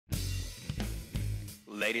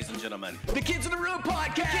Ladies and gentlemen, the Kids in the Room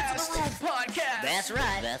podcast. Kids in the Room podcast. That's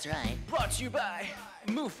right. That's right. Brought to you by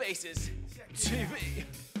Move Faces TV.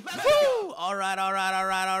 Woo! All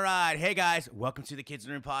right. Hey guys, welcome to the Kids in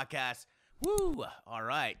the Room podcast. Woo! All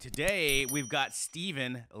right, today we've got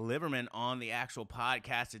Steven Libman on the actual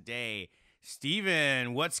podcast today.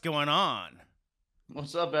 Steven, what's going on?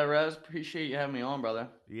 What's up, Tavares? Appreciate you having me on, brother.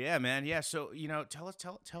 Yeah, man. Yeah. So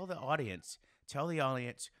tell the audience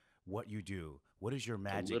what you do. What is your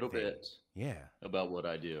magic? A little thing? bit. Yeah. About what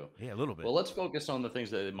I do. Yeah, a little bit. Well, let's focus on the things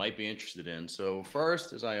that they might be interested in. So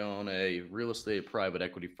first is I own a real estate private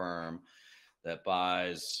equity firm that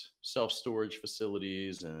buys self-storage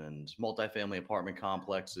facilities and multifamily apartment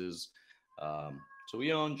complexes. So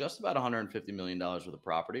we own just about $150 million worth of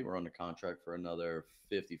property. We're under contract for another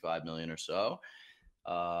 $55 million or so.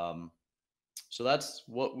 So that's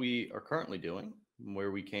what we are currently doing.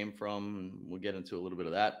 Where we came from, we'll get into a little bit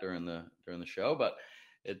of that during the show, but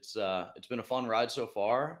it's been a fun ride so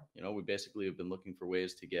far. You know, we basically have been looking for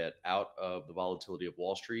ways to get out of the volatility of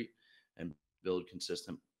Wall Street and build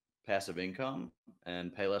consistent passive income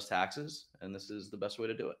and pay less taxes, and this is the best way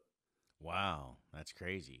to do it. Wow, that's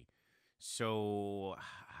crazy. So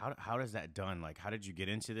how does that done? Like, how did you get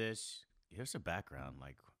into this? Give us a background.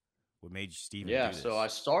 Like, what made you, Steven, do this? So I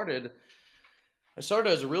started as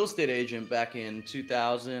a real estate agent back in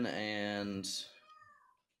 2000 and,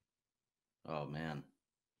 oh man,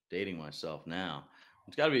 dating myself now.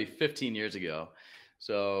 It's got to be 15 years ago.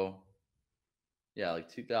 So yeah,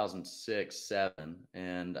 like 2006, 7.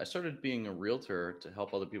 And I started being a realtor to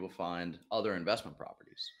help other people find other investment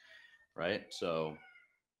properties, right? So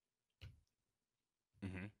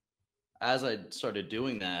as I started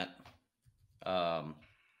doing that,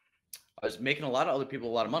 I was making a lot of other people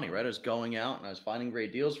a lot of money, right? I was going out and I was finding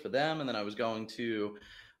great deals for them. And then I was going to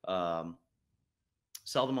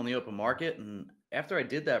sell them on the open market. And after I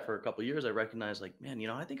did that for a couple of years, I recognized, like, man, you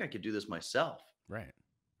know, I think I could do this myself. Right.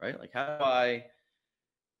 Like, how do I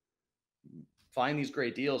find these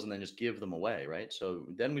great deals and then just give them away, right? So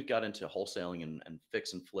then we got into wholesaling and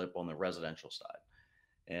fix and flip on the residential side.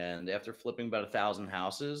 And after flipping about 1,000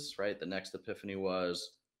 houses, right, the next epiphany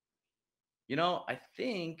was, you know, I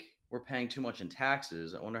think we're paying too much in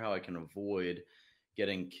taxes. I wonder how I can avoid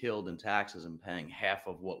getting killed in taxes and paying half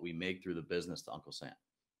of what we make through the business to Uncle Sam.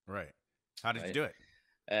 Right. How did you do it?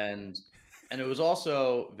 And it was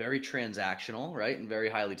also very transactional, right? And very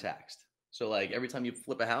highly taxed. So like every time you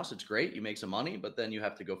flip a house, it's great. You make some money, but then you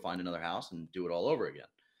have to go find another house and do it all over again.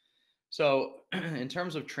 So in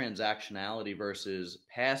terms of transactionality versus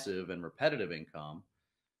passive and repetitive income,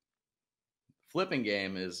 flipping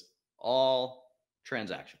game is all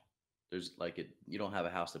transactional. There's you don't have a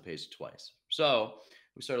house that pays you twice. So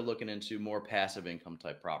we started looking into more passive income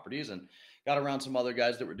type properties and got around some other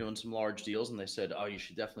guys that were doing some large deals. And they said, oh, you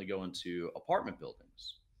should definitely go into apartment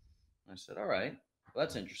buildings. I said, all right, well,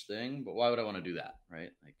 that's interesting, but why would I want to do that?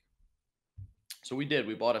 Right. So we did,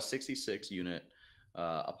 we bought a 66 unit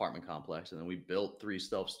apartment complex, and then we built 3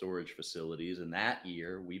 self-storage facilities. And that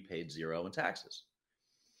year we paid 0 in taxes.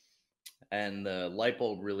 And the light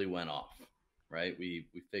bulb really went off. Right. We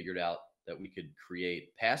figured out that we could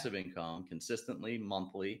create passive income consistently,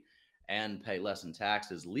 monthly, and pay less in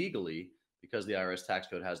taxes legally because the IRS tax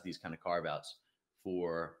code has these kind of carve outs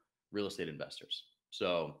for real estate investors.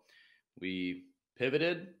 So we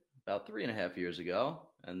pivoted about 3.5 years ago.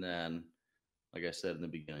 And then, like I said in the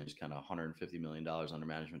beginning, just kind of $150 million under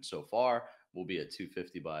management so far. We'll be at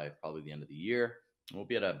 250 by probably the end of the year. We'll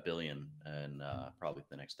be at $1 billion in probably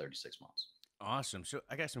the next 36 months. Awesome. So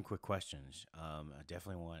I got some quick questions. I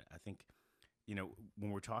definitely I think, you know,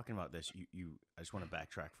 when we're talking about this, I just want to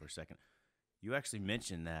backtrack for a second. You actually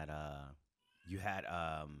mentioned that you had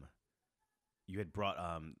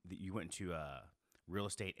brought you went into real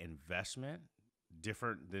estate investment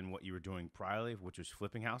different than what you were doing priorly, which was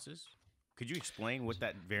flipping houses. Could you explain what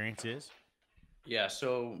that variance is? Yeah.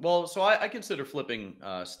 So I consider flipping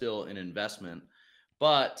still an investment,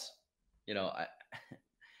 but you know,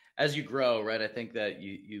 as you grow, right, I think that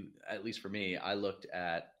you, at least for me, I looked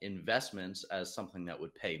at investments as something that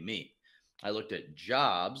would pay me. I looked at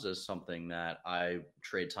jobs as something that I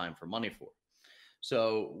trade time for money for.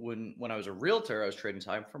 So when I was a realtor, I was trading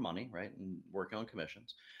time for money, right, and working on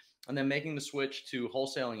commissions. And then making the switch to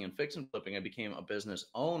wholesaling and fix and flipping, I became a business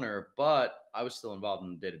owner, but I was still involved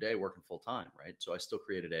in the day-to-day working full time, right? So I still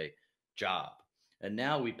created a job. And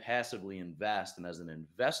now we passively invest. And as an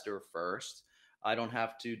investor first, I don't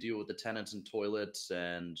have to deal with the tenants and toilets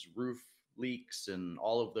and roof leaks and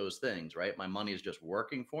all of those things, right? My money is just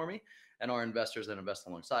working for me. And our investors that invest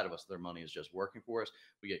alongside of us, their money is just working for us.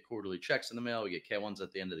 We get quarterly checks in the mail. We get K1s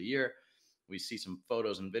at the end of the year. we see some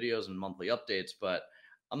photos and videos and monthly updates, but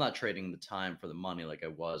I'm not trading the time for the money like I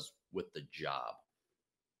was with the job.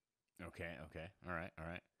 Okay. All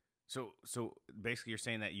right. So basically you're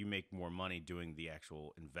saying that you make more money doing the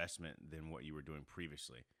actual investment than what you were doing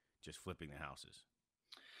previously, just flipping the houses.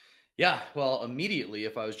 Yeah, well, immediately,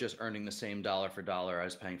 if I was just earning the same dollar for dollar, I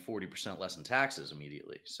was paying 40% less in taxes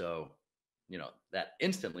immediately. So, that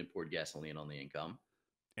instantly poured gasoline on the income,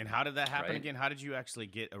 And how did that happen right? again? How did you actually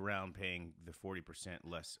get around paying the 40%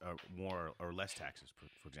 less, more or less taxes,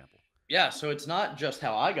 for example? Yeah, so it's not just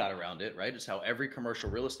how I got around it, right? It's how every commercial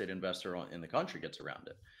real estate investor in the country gets around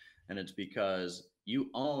it. And it's because you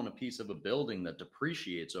own a piece of a building that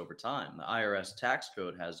depreciates over time. The IRS tax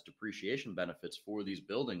code has depreciation benefits for these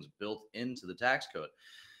buildings built into the tax code.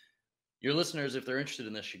 Your listeners, if they're interested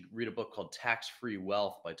in this, should read a book called Tax Free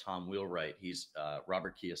Wealth by Tom Wheelwright. He's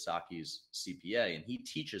Robert Kiyosaki's CPA, and he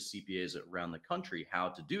teaches CPAs around the country how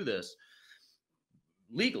to do this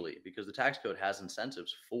legally because the tax code has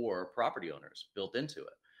incentives for property owners built into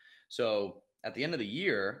it. So at the end of the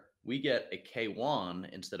year, we get a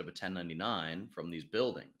K1 instead of a 1099 from these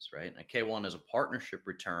buildings, right? And a K1 is a partnership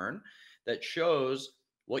return that shows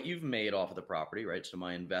what you've made off of the property, right? So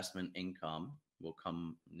my investment income will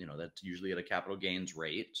come, that's usually at a capital gains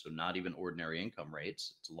rate. So not even ordinary income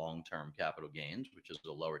rates. It's long-term capital gains, which is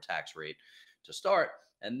a lower tax rate to start.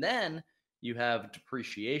 And then you have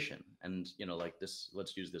depreciation. And, like this,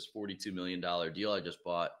 let's use this $42 million deal I just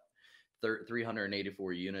bought,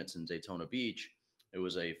 384 units in Daytona Beach. It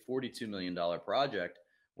was a $42 million project.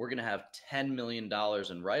 We're going to have $10 million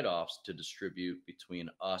in write-offs to distribute between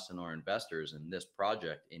us and our investors in this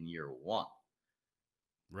project in year one.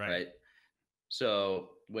 Right.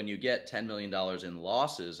 So when you get $10 million in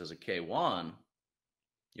losses as a K1,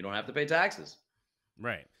 you don't have to pay taxes.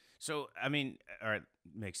 Right. So, I mean, all right,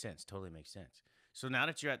 makes sense. Totally makes sense. So now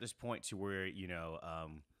that you're at this point to where,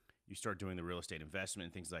 you start doing the real estate investment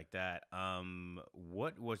and things like that,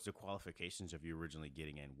 what was the qualifications of you originally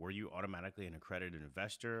getting in? Were you automatically an accredited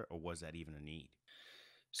investor, or was that even a need?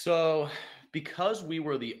 So because we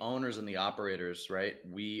were the owners and the operators, right,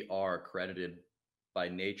 we are accredited by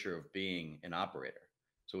nature of being an operator.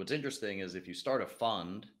 So what's interesting is if you start a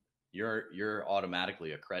fund, you're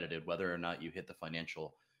automatically accredited whether or not you hit the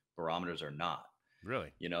financial barometers or not.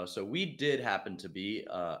 Really? So we did happen to be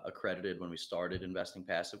accredited when we started investing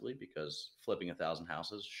passively because flipping 1,000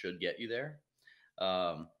 houses should get you there.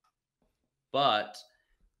 But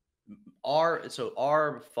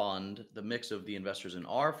our fund, the mix of the investors in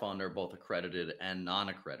our fund are both accredited and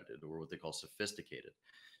non-accredited, or what they call sophisticated.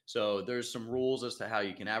 So there's some rules as to how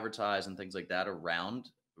you can advertise and things like that around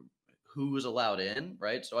who is allowed in,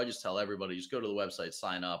 right? So I just tell everybody, just go to the website,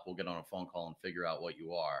 sign up, we'll get on a phone call and figure out what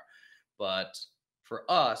you are. But for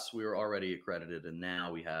us, we were already accredited, and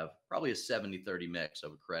now we have probably a 70-30 mix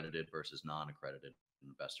of accredited versus non-accredited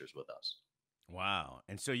investors with us. Wow.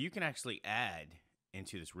 And so you can actually add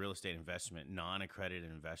into this real estate investment non-accredited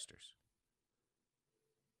investors.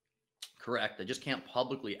 Correct. They just can't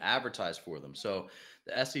publicly advertise for them. So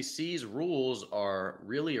the SEC's rules are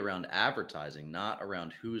really around advertising, not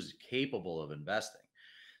around who's capable of investing.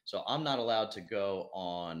 So I'm not allowed to go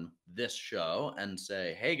on this show and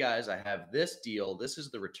say, hey guys, I have this deal. This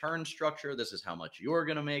is the return structure. This is how much you're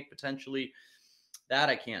going to make potentially. That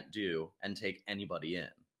I can't do and take anybody in,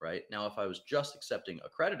 right? Now, if I was just accepting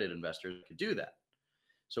accredited investors, I could do that.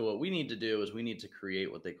 So what we need to do is we need to create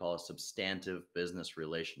what they call a substantive business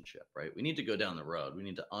relationship, right? We need to go down the road. We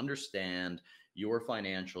need to understand your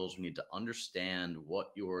financials. We need to understand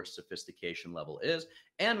what your sophistication level is,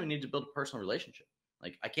 and we need to build a personal relationship.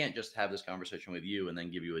 Like I can't just have this conversation with you and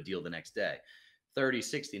then give you a deal the next day. 30,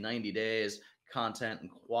 60, 90 days, content and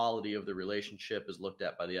quality of the relationship is looked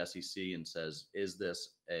at by the SEC and says, is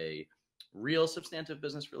this a real substantive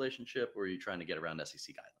business relationship, or are you trying to get around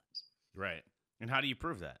SEC guidelines? Right. And how do you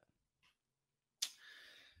prove that?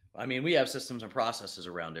 I mean, we have systems and processes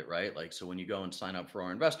around it, right? Like, so when you go and sign up for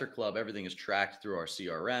our investor club, everything is tracked through our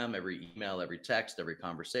CRM, every email, every text, every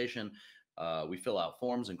conversation. We fill out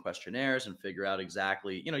forms and questionnaires and figure out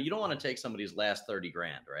exactly, you don't want to take somebody's last 30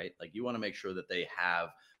 grand, right? Like you want to make sure that they have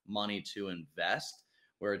money to invest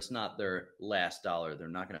where it's not their last dollar. They're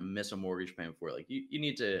not going to miss a mortgage payment for it. Like you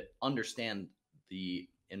need to understand the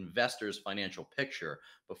investor's financial picture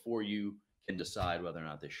before you can decide whether or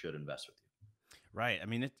not they should invest with you. Right. I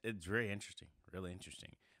mean, it's very interesting, really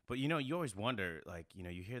interesting. But, you always wonder, like,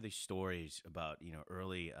 you hear these stories about,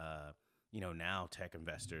 early, now tech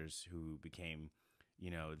investors who became,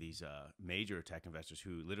 these major tech investors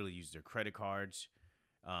who literally use their credit cards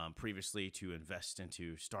previously to invest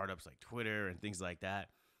into startups like Twitter and things like that.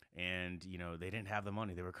 and they didn't have the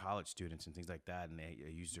money. They were college students and things like that, and they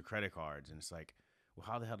used their credit cards. And it's like, well,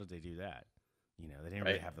 how the hell did they do that? They didn't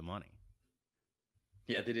really Right. have the money.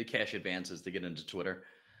 Yeah, they did cash advances to get into Twitter.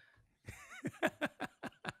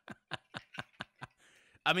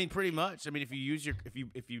 I mean, pretty much. I mean,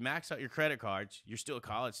 if you max out your credit cards, you're still a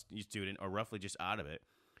college student or roughly just out of it,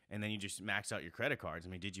 and then you just max out your credit cards. I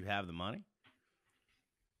mean, did you have the money?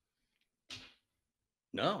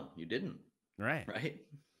 No, you didn't. Right. Right.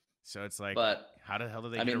 So it's like, But how the hell do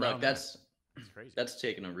they I get mean, around look, that? that's It's crazy. that's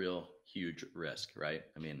taking a real huge risk, right?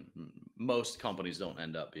 I mean, most companies don't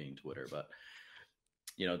end up being Twitter, but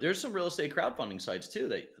there's some real estate crowdfunding sites too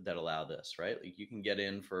that allow this, right? Like you can get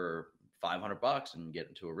in for $500 and get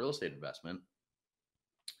into a real estate investment.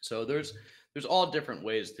 So there's all different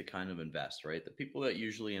ways to kind of invest, right? The people that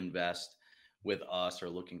usually invest with us are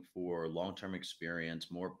looking for long-term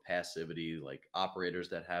experience, more passivity, like operators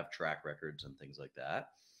that have track records and things like that.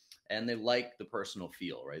 And they like the personal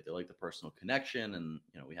feel, right? They like the personal connection. And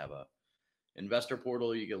we have a investor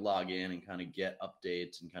portal. You can log in and kind of get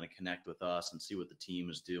updates and kind of connect with us and see what the team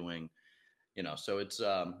is doing. So it's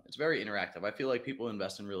very interactive. I feel like people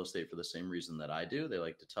invest in real estate for the same reason that I do. They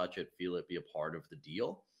like to touch it, feel it, be a part of the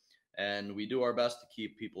deal. And we do our best to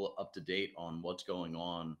keep people up to date on what's going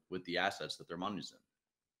on with the assets that their money's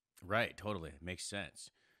in. Right. Totally. It makes sense.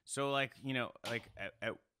 So like,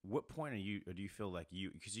 at what point do you feel like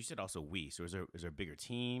because you said also we, so is there a bigger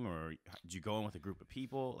team, or did you go in with a group of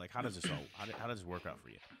people? Like, how does this how does this work out for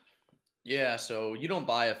you? Yeah. So you don't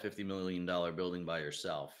buy a $50 million building by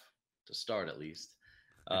yourself, to start at least.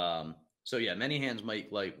 So yeah, many hands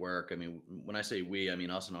make light work. I mean, when I say we, I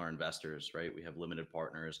mean us and our investors, right? We have limited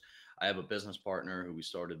partners. I have a business partner who we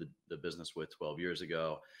started the business with 12 years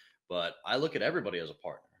ago, but I look at everybody as a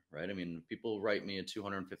partner, right? I mean, people write me a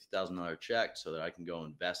 $250,000 check so that I can go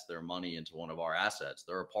invest their money into one of our assets.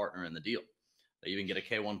 They're a partner in the deal. They even get a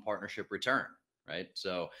K1 partnership return, right?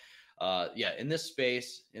 So yeah, in this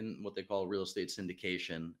space, in what they call real estate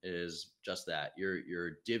syndication, is just that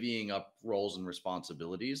you're divvying up roles and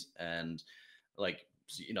responsibilities, and like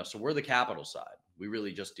so we're the capital side. We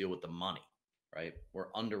really just deal with the money, right? We're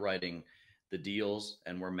underwriting the deals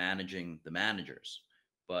and we're managing the managers,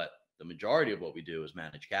 but the majority of what we do is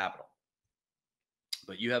manage capital.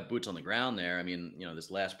 But you have boots on the ground there. I mean, this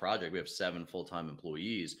last project, we have 7 full-time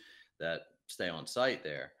employees that stay on site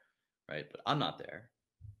there, right? But I'm not there.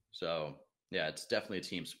 So yeah, it's definitely a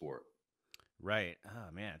team sport. Right.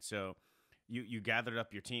 Oh man. So you gathered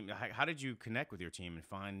up your team. How did you connect with your team and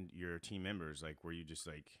find your team members? Like, were you just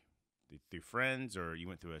like through friends, or you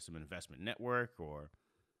went through some investment network, or?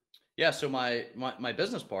 Yeah. So my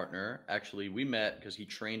business partner, actually, we met because he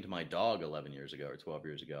trained my dog 11 years ago or 12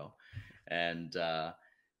 years ago. And,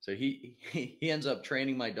 so he ends up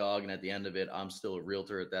training my dog. And at the end of it, I'm still a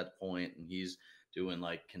realtor at that point, and he's doing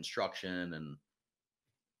like construction, and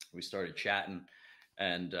we started chatting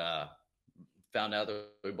and found out that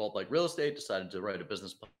we both like real estate, decided to write a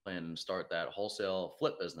business plan and start that wholesale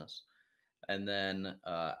flip business. And then,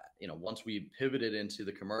 once we pivoted into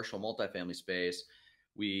the commercial multifamily space,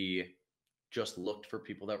 we just looked for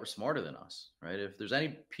people that were smarter than us, right? If there's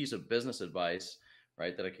any piece of business advice,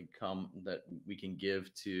 right, that we can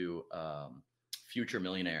give to future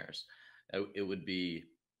millionaires, it would be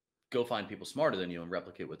go find people smarter than you and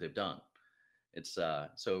replicate what they've done. It's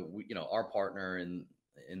so we, our partner in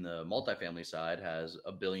the multifamily side has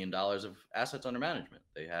 $1 billion of assets under management.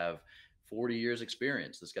 They have 40 years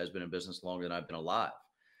experience. This guy's been in business longer than I've been alive.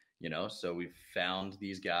 So we found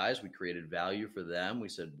these guys, we created value for them. We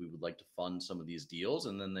said we would like to fund some of these deals,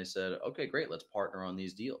 and then they said, okay, great, let's partner on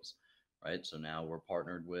these deals, right? So now we're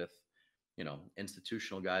partnered with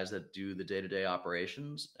institutional guys that do the day-to-day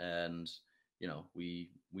operations, and we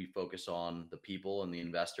focus on the people and the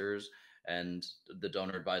investors and the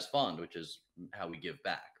donor advised fund, which is how we give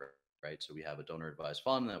back, right? So we have a donor advised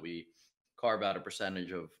fund that we carve out a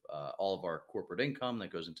percentage of all of our corporate income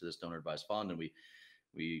that goes into this donor advised fund, and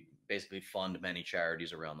we basically fund many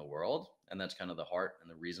charities around the world, and that's kind of the heart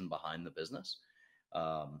and the reason behind the business.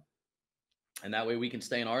 And that way we can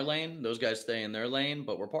stay in our lane, those guys stay in their lane,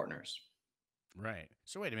 but we're partners. Right.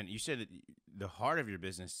 So wait a minute. You said that the heart of your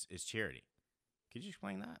business is charity. Could you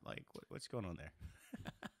explain that? Like, what's going on there?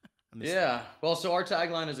 Yeah. Well, so our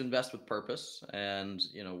tagline is invest with purpose, and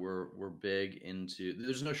we're big into.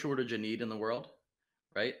 There's no shortage of need in the world,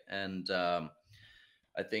 right? And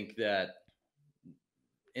I think that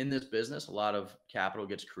in this business, a lot of capital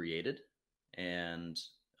gets created, and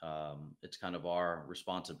it's kind of our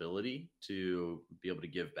responsibility to be able to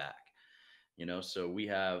give back. So we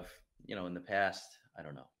have, in the past, I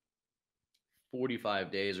don't know,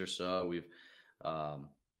 45 days or so, we've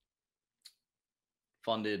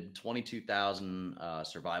funded 22,000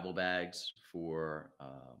 survival bags for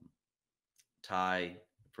Thai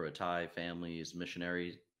for a Thai family's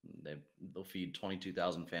missionary. They'll feed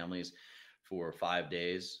 22,000 families for 5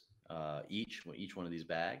 days each one of these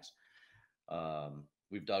bags.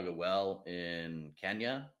 We've dug a well in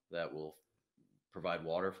Kenya that will provide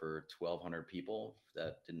water for 1,200 people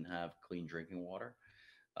that didn't have clean drinking water.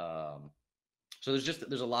 So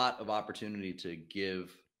there's a lot of opportunity to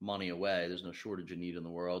give money away. There's no shortage of need in the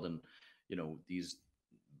world, and these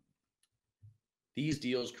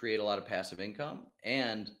deals create a lot of passive income,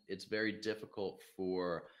 and it's very difficult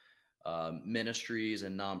for ministries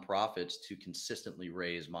and nonprofits to consistently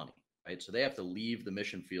raise money, right? So they have to leave the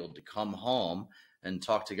mission field to come home and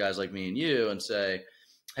talk to guys like me and you and say,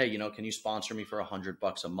 hey, can you sponsor me for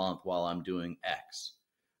 $100 a month while I'm doing X,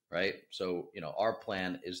 right? So, our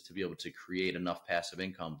plan is to be able to create enough passive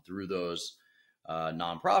income through those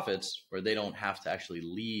nonprofits where they don't have to actually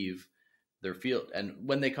leave their field. And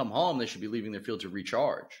when they come home, they should be leaving their field to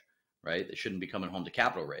recharge, right? They shouldn't be coming home to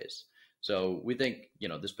capital raise. So we think,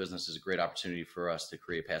 this business is a great opportunity for us to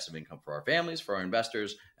create passive income for our families, for our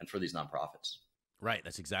investors, and for these nonprofits. Right.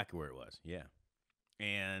 That's exactly where it was. Yeah.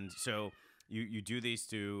 And so you do these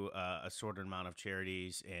to a certain amount of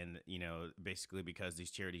charities, and, basically because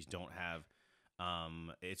these charities don't have,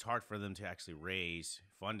 it's hard for them to actually raise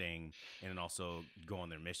funding and also go on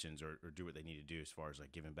their missions or do what they need to do as far as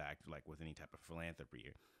like giving back, like with any type of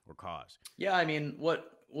philanthropy or cause. Yeah. I mean,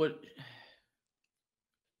 what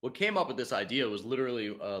came up with this idea was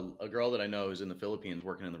literally a girl that I know who's in the Philippines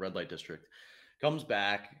working in the red light district, comes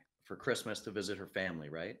back for Christmas to visit her family,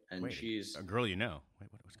 right? And she's a girl, Wait,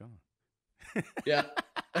 what's going on? Yeah.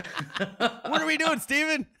 What are we doing,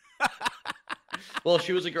 Steven? Well,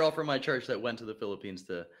 she was a girl from my church that went to the Philippines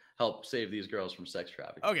to help save these girls from sex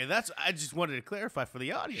trafficking. Okay, I just wanted to clarify for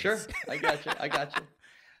the audience. Sure, I got you. I had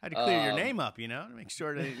to clear your name up, to make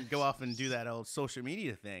sure to go off and do that old social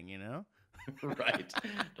media thing, Right.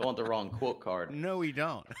 Don't want the wrong quote card. No, we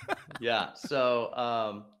don't. Yeah.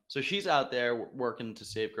 So she's out there working to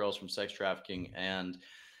save girls from sex trafficking, and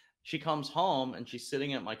she comes home and she's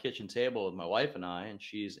sitting at my kitchen table with my wife and I, and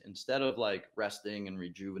she's, instead of like resting and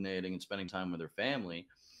rejuvenating and spending time with her family,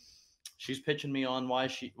 she's pitching me on why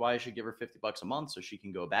I should give her $50 a month so she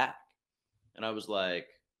can go back. And I was like,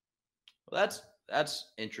 well,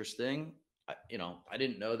 that's interesting. I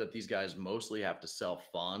didn't know that these guys mostly have to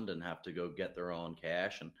self-fund and have to go get their own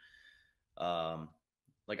cash. And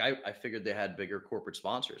I figured they had bigger corporate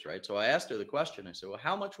sponsors, right? So I asked her the question. I said, well,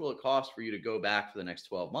 how much will it cost for you to go back for the next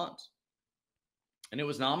 12 months? And it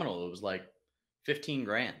was nominal. It was like 15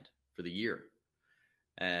 grand for the year.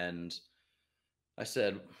 And I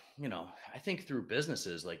said, I think through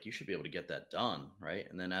businesses, like, you should be able to get that done, right?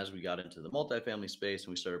 And then as we got into the multifamily space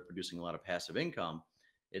and we started producing a lot of passive income,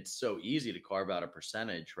 it's so easy to carve out a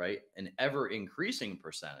percentage, right? An ever increasing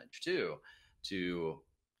percentage too, to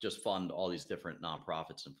just fund all these different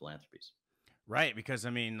nonprofits and philanthropies. Right. Because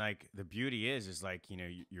like the beauty is like,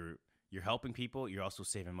 you're helping people. You're also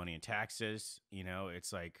saving money in taxes.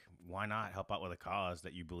 It's like, why not help out with a cause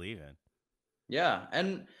that you believe in? Yeah.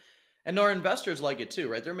 And our investors like it too,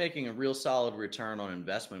 right? They're making a real solid return on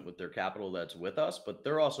investment with their capital that's with us, but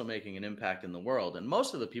they're also making an impact in the world. And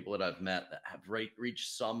most of the people that I've met that have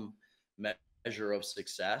reached some measure of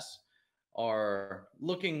success are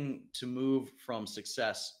looking to move from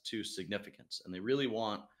success to significance. And they really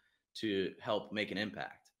want to help make an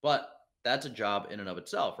impact. But that's a job in and of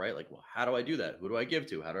itself, right? Like, well, how do I do that? Who do I give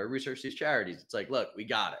to? How do I research these charities? It's like, look, we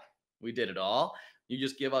got it. We did it all. You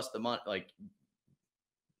just give us the money, like,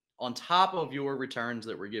 on top of your returns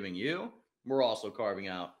that we're giving you, we're also carving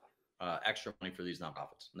out extra money for these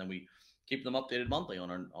nonprofits, and then we keep them updated monthly on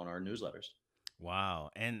our newsletters.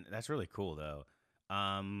 Wow, and that's really cool, though.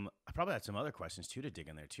 I probably had some other questions too to dig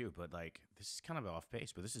in there too, but like this is kind of off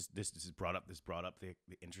pace. But this is brought up the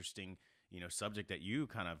interesting subject that you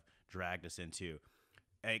kind of dragged us into.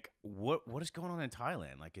 Like what is going on in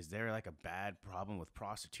Thailand? Like, is there like a bad problem with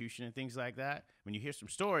prostitution and things like that? I mean, you hear some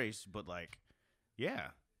stories, but like, yeah.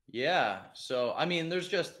 Yeah. So, I mean,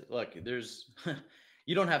 there's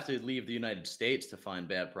you don't have to leave the United States to find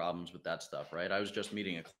bad problems with that stuff, right? I was just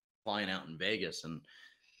meeting a client out in Vegas, and,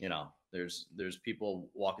 there's people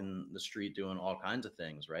walking the street doing all kinds of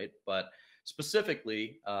things, right? But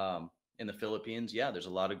specifically in the Philippines, yeah, there's a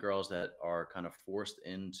lot of girls that are kind of forced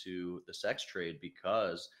into the sex trade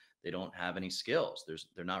because they don't have any skills.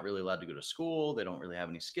 They're not really allowed to go to school. They don't really have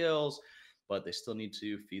any skills, but they still need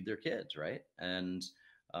to feed their kids, right? And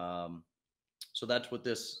so that's what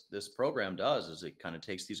this program does, is it kind of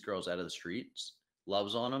takes these girls out of the streets,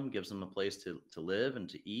 loves on them, gives them a place to live and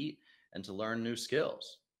to eat, and to learn new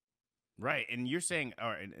skills. Right. And you're saying, all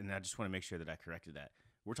right, and I just want to make sure that I corrected that.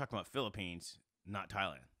 We're talking about Philippines, not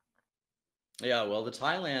Thailand. Yeah, well, the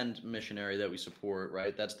Thailand missionary that we support,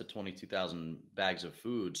 right? That's the 22,000 bags of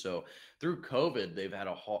food. So through COVID, they've had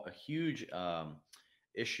a huge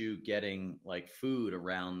issue getting like food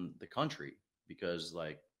around the country because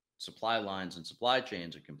like supply lines and supply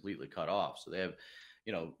chains are completely cut off. So they have,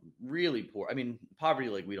 really poor. I mean, poverty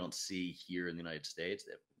like we don't see here in the United States.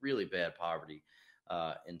 They have really bad poverty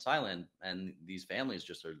in Thailand, and these families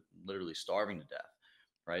just are literally starving to death.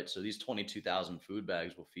 Right. So these 22,000 food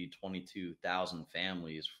bags will feed 22,000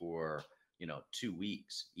 families for, 2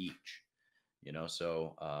 weeks each,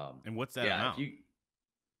 so, And what's that yeah, amount?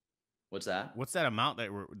 what's that? What's that amount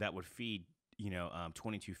that would feed,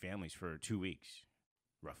 22 families for 2 weeks,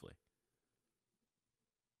 roughly?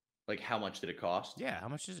 Like how much did it cost? Yeah. How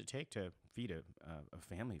much does it take to feed a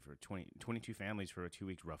family for 22 families for 2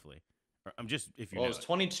 weeks, roughly? Or, I'm just, if you Well, know it was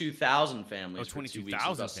 22,000 families for 2 weeks. It was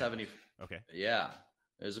 22,000 about 70. Okay. Yeah.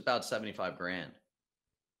 It was about 75 grand.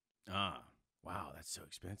 Ah, wow. That's so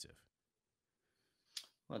expensive.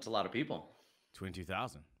 Well, that's a lot of people.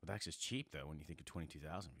 22,000. But that's just cheap, though, when you think of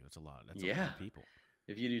 22,000 people. That's a lot. That's a lot Yeah. of people.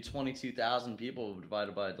 If you do 22,000 people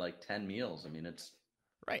divided by like 10 meals, I mean, it's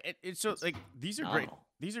Right. So it's like these are great. phenomenal.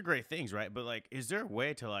 These are great things, right? But like, is there a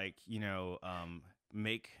way to like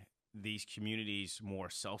make these communities more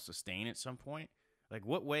self-sustained at some point? Like,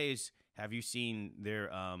 what ways have you seen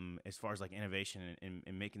there as far as like innovation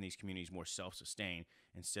and making these communities more self-sustained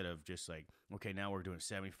instead of just like, okay, now we're doing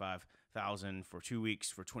 75,000 for 2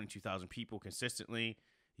 weeks for 22,000 people consistently,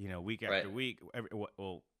 week after Right. week,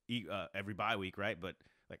 every bye week, right? But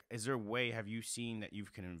like, is there a way, have you seen that you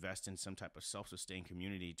can invest in some type of self-sustained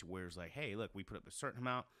community to where it's like, hey, look, we put up a certain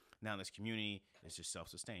amount. Now this community is just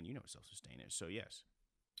self-sustained. You know what self-sustained is. So yes.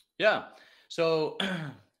 Yeah. So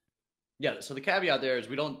yeah, so the caveat there is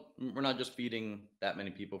we're not just feeding that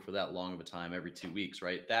many people for that long of a time every 2 weeks,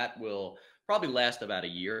 right? That will probably last about a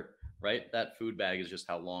year, right? That food bag is just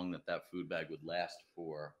how long that food bag would last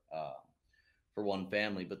for one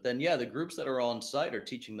family. But then, yeah, the groups that are on site are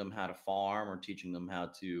teaching them how to farm or teaching them how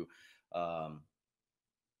to, um,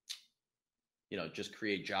 just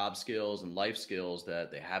create job skills and life skills that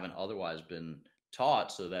they haven't otherwise been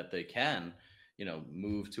taught so that they can,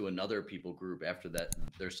 move to another people group after that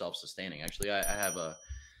they're self-sustaining. Actually, I have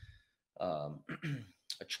um,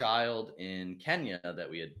 a child in Kenya that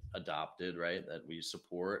we had adopted, right? That we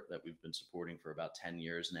support, that we've been supporting for about 10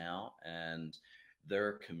 years now. And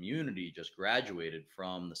their community just graduated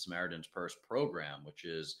from the Samaritan's Purse program, which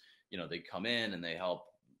is, they come in and they help,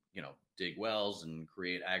 dig wells and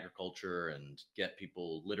create agriculture and get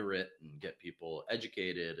people literate and get people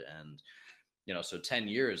educated. And, so 10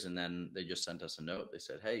 years. And then they just sent us a note. They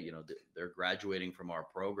said, hey, they're graduating from our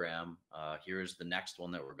program. Here's the next one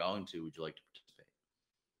that we're going to. Would you like to participate?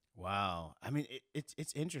 Wow. I mean,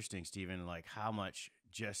 it's interesting, Stephen, like how much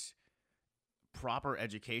just proper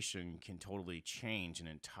education can totally change an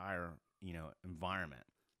entire, environment,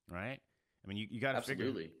 right? I mean, you got to figure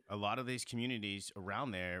Absolutely. a lot of these communities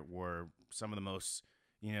around there were some of the most,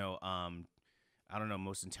 I don't know,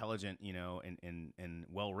 most intelligent, and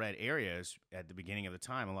well-read areas at the beginning of the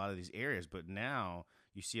time, a lot of these areas. But now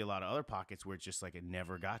you see a lot of other pockets where it's just like it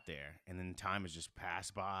never got there. And then time has just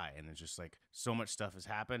passed by and there's just like so much stuff has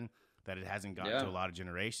happened that it hasn't gotten to a lot of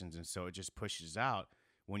generations. And so it just pushes out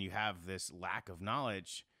when you have this lack of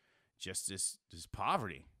knowledge, just this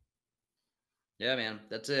poverty. Yeah, man,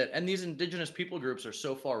 that's it. And these indigenous people groups are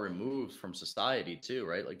so far removed from society too,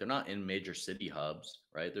 right? Like they're not in major city hubs,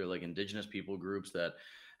 right? They're like indigenous people groups that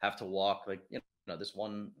have to walk like, this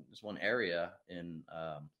one area in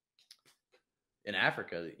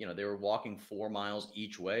Africa, they were walking 4 miles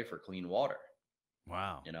each way for clean water.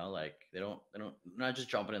 Wow. Like they're not just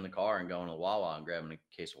jumping in the car and going to Wawa and grabbing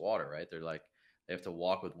a case of water, right? They're like, they have to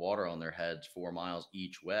walk with water on their heads 4 miles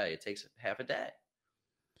each way. It takes half a day.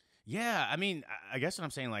 Yeah, I mean, I guess what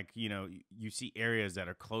I'm saying, like, you see areas that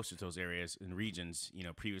are closer to those areas and regions,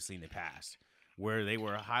 previously in the past, where they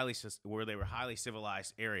were highly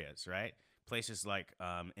civilized areas, right? Places like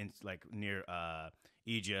near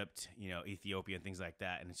Egypt, Ethiopia, and things like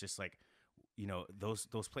that. And it's just like,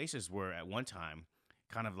 those places were at one time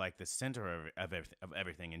kind of like the center of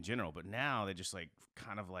everything in general, but now they just like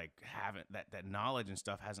kind of like haven't that knowledge and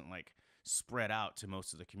stuff hasn't like spread out to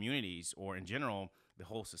most of the communities or in general the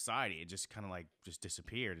whole society. It just kind of like just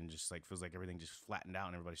disappeared and just like feels like everything just flattened out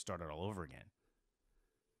and everybody started all over again.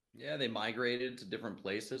 Yeah, they migrated to different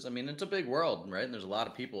places. I mean, it's a big world, right? And there's a lot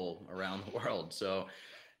of people around the world. So,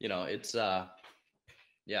 it's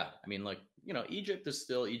yeah, I mean, like Egypt is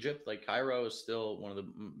still Egypt. Like Cairo is still one of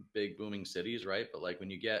the big booming cities, right? But like when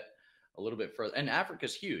you get a little bit further, and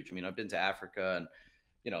Africa's huge. I mean, I've been to Africa, and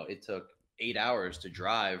it took 8 hours to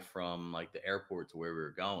drive from like the airport to where we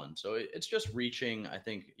were going. So it's just reaching, I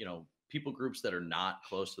think, people groups that are not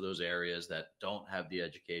close to those areas, that don't have the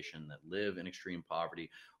education, that live in extreme poverty,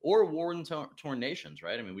 or war-torn nations,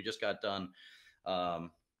 right? I mean, we just got done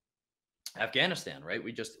Afghanistan, right?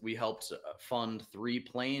 We helped fund 3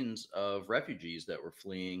 planes of refugees that were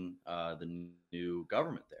fleeing the new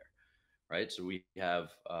government there, right? So we have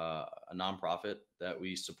a nonprofit that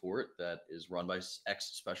we support that is run by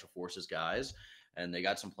ex-special forces guys, and they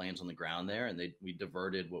got some planes on the ground there, and we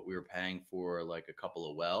diverted what we were paying for, like a couple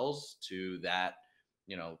of wells, to that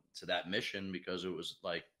mission, because it was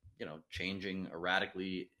like changing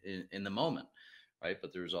erratically in the moment, right?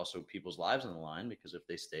 But there's also people's lives on the line, because if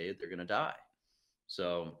they stayed, they're going to die.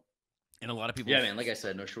 So, and a lot of people, yeah, man, like I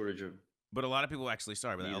said, no shortage of. But a lot of people actually,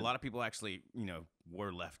 a lot of people actually,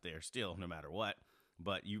 were left there still, no matter what.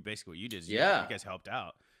 But you basically, what you did is you guys helped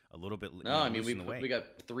out a little bit. No, I mean, we got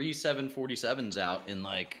 3 747s out in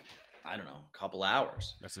like, I don't know, a couple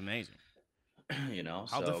hours. That's amazing.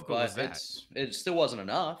 How difficult was that? It still wasn't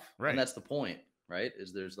enough, right? And that's the point, right?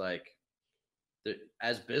 Is there's like,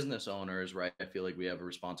 as business owners, right? I feel like we have a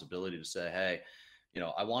responsibility to say, hey,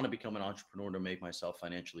 I want to become an entrepreneur to make myself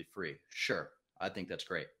financially free. Sure, I think that's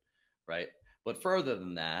great. Right. But further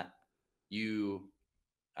than that,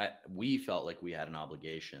 we felt like we had an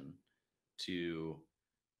obligation to,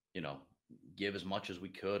 give as much as we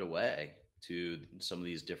could away to some of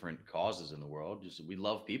these different causes in the world. Just, we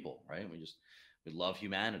love people, right? We love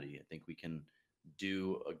humanity. I think we can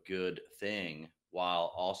do a good thing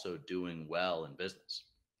while also doing well in business.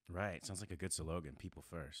 Right. Sounds like a good slogan. People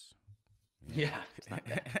first. Yeah. It's not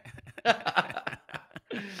bad.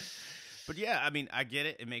 But yeah, I mean, I get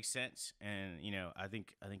it. It makes sense, and I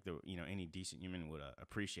think the any decent human would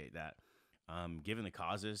appreciate that. Given the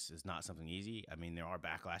causes is not something easy. I mean, there are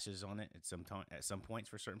backlashes on it at some points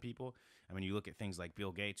for certain people. I mean, you look at things like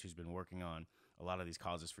Bill Gates, who's been working on a lot of these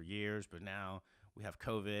causes for years, but now we have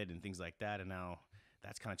COVID and things like that, and now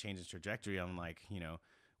that's kind of changed his trajectory. I'm like,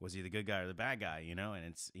 was he the good guy or the bad guy? And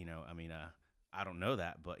it's I mean, I don't know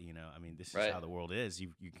that, but I mean, this is right. how the world is.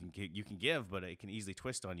 You can give, but it can easily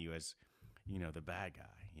twist on you as the bad guy.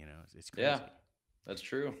 It's crazy. Yeah, that's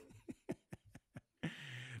true.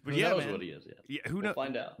 But who knows man. what he is yet? Yeah, we'll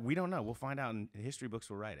find out. We don't know. We'll find out, and history books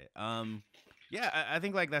will write it. Yeah, I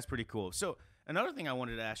think like that's pretty cool. So another thing I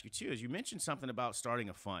wanted to ask you too is you mentioned something about starting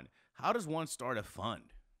a fund. How does one start a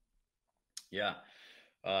fund? Yeah,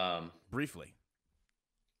 briefly.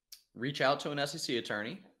 Reach out to an SEC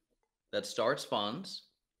attorney that starts funds.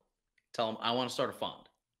 Tell them, I want to start a fund.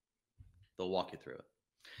 They'll walk you through it.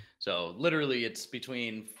 So literally it's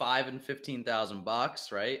between $5,000 and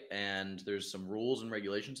 $15,000, right? And there's some rules and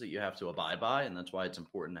regulations that you have to abide by. And that's why it's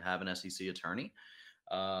important to have an SEC attorney.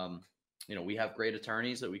 We have great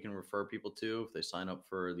attorneys that we can refer people to. If they sign up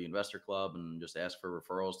for the investor club and just ask for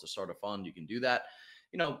referrals to start a fund, you can do that.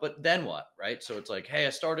 But then what, right? So it's like, hey,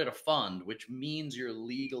 I started a fund, which means you're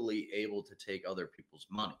legally able to take other people's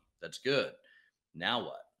money. That's good. Now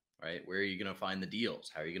what? Right? Where are you going to find the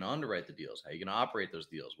deals? How are you going to underwrite the deals? How are you going to operate those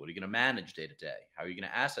deals? What are you going to manage day to day? How are you going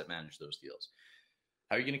to asset manage those deals?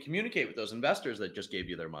 How are you going to communicate with those investors that just gave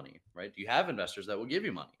you their money, right? Do you have investors that will give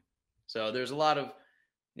you money? So there's a lot of,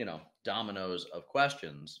 dominoes of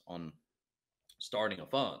questions on starting a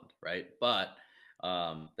fund, right? But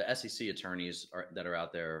the SEC attorneys that are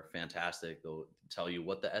out there are fantastic. They'll tell you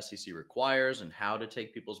what the SEC requires and how to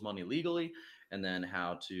take people's money legally, and then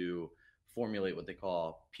how to formulate what they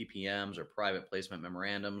call PPMs, or private placement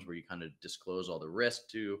memorandums, where you kind of disclose all the risk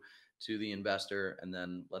to the investor, and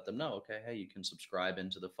then let them know, okay, hey, you can subscribe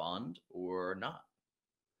into the fund or not.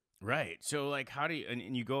 Right. So like, how do you,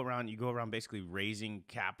 and you go around basically raising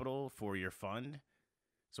capital for your fund.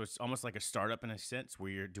 So it's almost like a startup in a sense,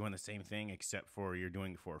 where you're doing the same thing, except for you're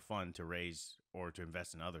doing it for a fund to raise or to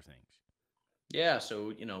invest in other things. Yeah.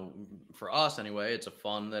 So, for us anyway, it's a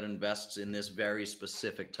fund that invests in this very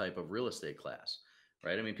specific type of real estate class,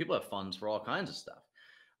 right? I mean, people have funds for all kinds of stuff.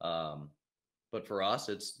 But for us,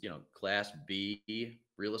 it's, class B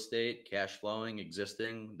real estate, cash flowing,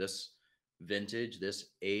 existing, this vintage, this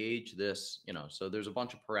age, this, so there's a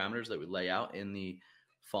bunch of parameters that we lay out in the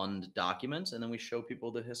fund documents. And then we show people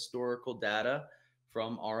the historical data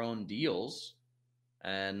from our own deals,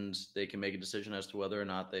 and they can make a decision as to whether or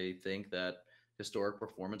not they think that historic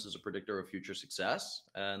performance is a predictor of future success,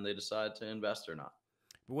 and they decide to invest or not.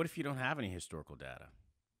 But what if you don't have any historical data?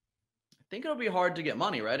 I think it'll be hard to get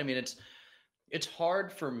money, right? I mean, it's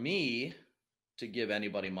hard for me to give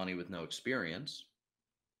anybody money with no experience.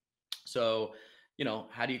 So,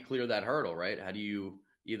 how do you clear that hurdle, right? How do you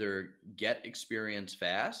either get experience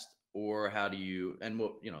fast, or how do you, and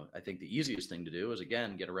what, I think the easiest thing to do is,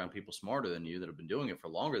 again, get around people smarter than you that have been doing it for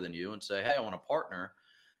longer than you and say, hey, I want to partner,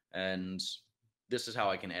 and this is how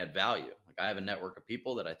I can add value. Like, I have a network of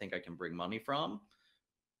people that I think I can bring money from.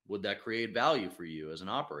 Would that create value for you as an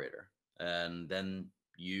operator? And then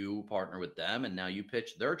you partner with them, and now you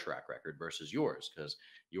pitch their track record versus yours, because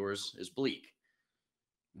yours is bleak.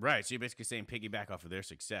 Right. So you're basically saying piggyback off of their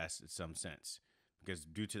success in some sense, because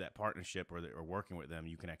due to that partnership or working with them,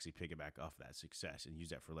 you can actually piggyback off that success and use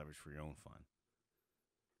that for leverage for your own fund.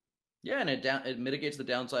 Yeah, and it mitigates the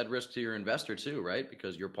downside risk to your investor too, right?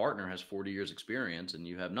 Because your partner has 40 years experience and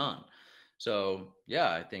you have none. So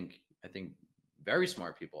yeah, I think very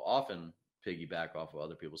smart people often piggyback off of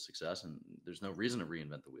other people's success, and there's no reason to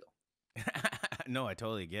reinvent the wheel. No, I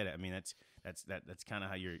totally get it. I mean, that's kind of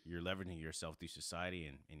how you're leveraging yourself through society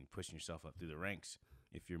and pushing yourself up through the ranks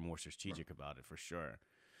if you're more strategic about it, for sure.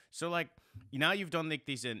 So like, now you've done like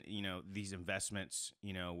these these investments,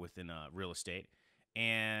 within real estate.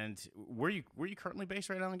 And where you currently based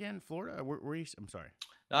right now again? Florida? Where you? I'm sorry.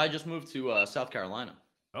 I just moved to South Carolina.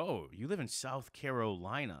 Oh, you live in South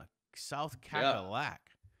Carolina, South Cackalack.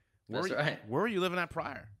 That's right. Where were you living at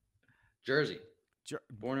prior? Jersey.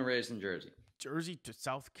 Born and raised in Jersey. Jersey to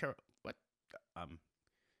South Carolina. What?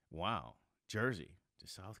 Wow. Jersey to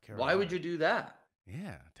South Carolina. Why would you do that?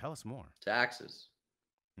 Yeah, tell us more. Taxes.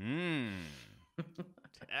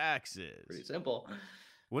 Taxes. Pretty simple.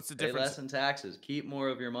 What's the Pay difference? less in taxes. Keep more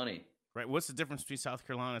of your money. Right. What's the difference between South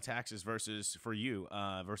Carolina taxes versus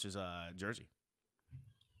Jersey?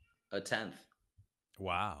 A tenth.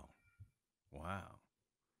 Wow.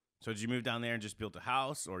 So did you move down there and just built a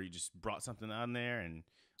house, or you just brought something on there? And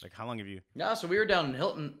like, how long have you? No, so we were down in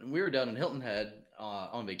Hilton. We were down in Hilton Head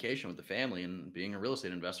on vacation with the family, and being a real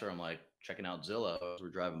estate investor, I'm like checking out Zillow as we're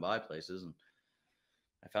driving by places, and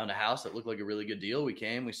I found a house that looked like a really good deal. We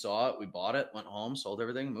came, we saw it, we bought it, went home, sold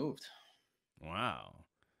everything, moved. Wow.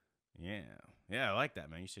 Yeah, I like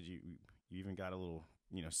that, man. You said you even got a little,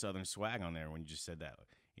 Southern swag on there when you just said that,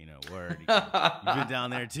 word. You've been down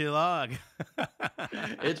there too long.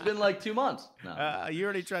 It's been like 2 months. No. You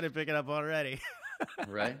already tried to pick it up already.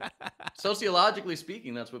 Right. Sociologically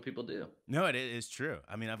speaking, that's what people do. No, it is true.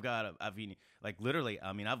 I mean, I've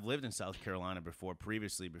lived in South Carolina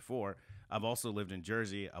previously. I've also lived in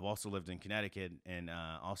Jersey. I've also lived in Connecticut, and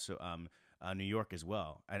also New York as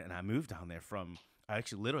well. And I moved down there I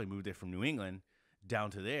actually literally moved there from New England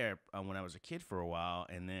down to there when I was a kid for a while,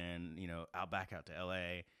 and then, back out to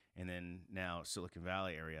LA, and then now Silicon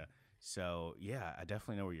Valley area. So yeah, I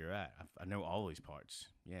definitely know where you're at. I know all these parts.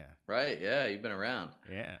 Yeah. Right. Yeah. You've been around.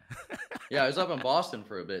 Yeah. Yeah. I was up in Boston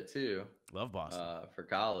for a bit too. Love Boston. For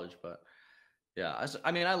college, but yeah,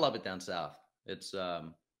 I love it down south. It's, I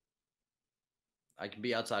can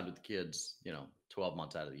be outside with the kids, 12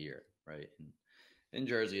 months out of the year. Right. And in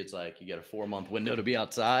Jersey, it's like you get a 4-month window to be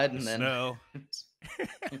outside, and then snow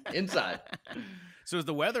inside. So is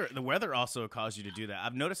the weather also caused you to do that?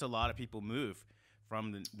 I've noticed a lot of people move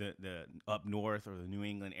from the up north or the New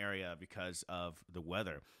England area because of the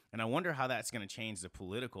weather, and I wonder how that's going to change the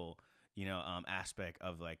political, aspect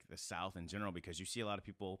of like the South in general, because you see a lot of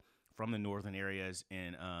people from the northern areas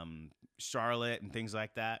in Charlotte and things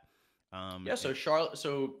like that.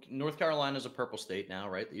 So North Carolina is a purple state now,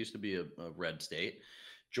 right? They used to be a red state.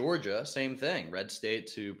 Georgia, same thing, red state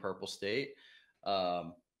to purple state.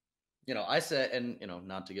 I said, and,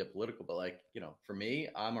 not to get political, but like, for me,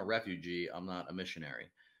 I'm a refugee. I'm not a missionary,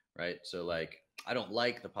 right? So like, I don't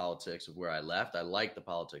like the politics of where I left. I like the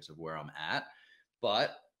politics of where I'm at.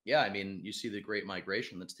 But yeah, I mean, you see the great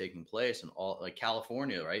migration that's taking place, and all like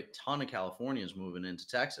California, right? Ton of Californians moving into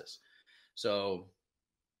Texas. So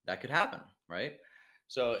that could happen, right?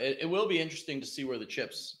 So it will be interesting to see where the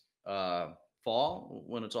chips fall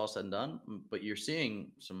when it's all said and done. But you're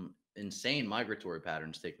seeing some insane migratory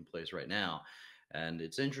patterns taking place right now. And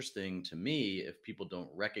it's interesting to me if people don't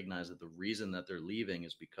recognize that the reason that they're leaving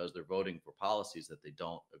is because they're voting for policies that they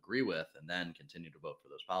don't agree with, and then continue to vote for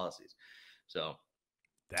those policies. So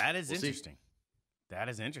that is interesting. That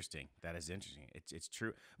is interesting. It's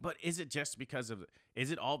true. But is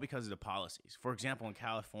it all because of the policies? For example, in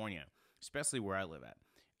California, especially where I live at,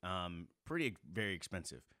 very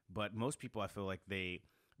expensive. But most people, I feel like they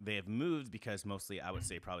have moved because mostly, I would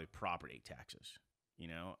say, probably property taxes.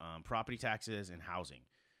 Property taxes and housing.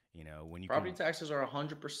 When you property taxes are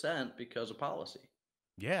 100% because of policy.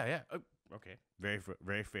 Yeah. Oh, okay. Very,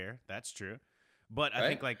 very fair. That's true. But I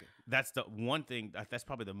think like that's the one thing that's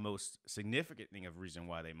probably the most significant thing of reason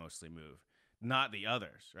why they mostly move, not the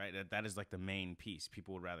others, right? That is like the main piece.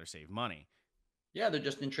 People would rather save money. Yeah, they're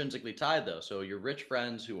just intrinsically tied though. So your rich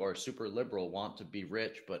friends who are super liberal want to be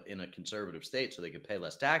rich, but in a conservative state so they can pay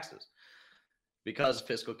less taxes because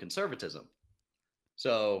fiscal conservatism.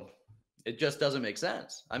 So it just doesn't make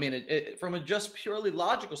sense. I mean, from a just purely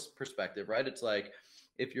logical perspective, right? It's like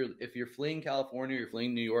if you're fleeing California, you're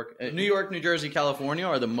fleeing New York. New York, New Jersey, California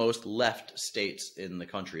are the most left states in the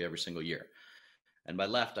country every single year. And by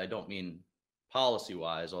left, I don't mean policy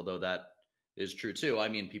wise, although that is true too. I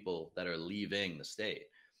mean people that are leaving the state.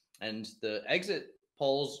 And the exit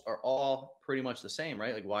polls are all pretty much the same,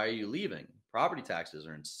 right? Like, why are you leaving? Property taxes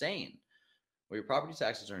are insane. Well, your property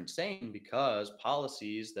taxes are insane because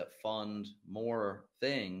policies that fund more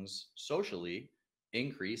things socially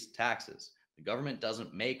increase taxes. The government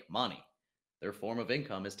doesn't make money. Their form of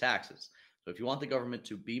income is taxes. So if you want the government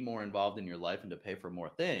to be more involved in your life and to pay for more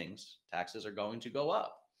things, taxes are going to go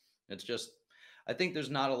up. It's just, I think there's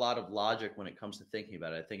not a lot of logic when it comes to thinking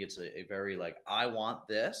about it. I think it's a very like, I want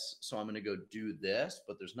this, so I'm going to go do this,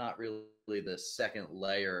 but there's not really the second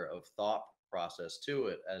layer of thought process to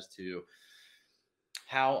it as to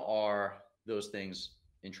how are those things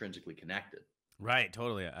intrinsically connected. Right.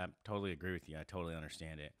 Totally. I totally agree with you. I totally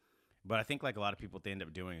understand it. But I think like a lot of people, what they end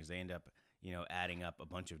up doing is they end up, adding up a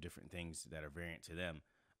bunch of different things that are variant to them.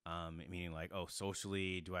 Meaning like, oh,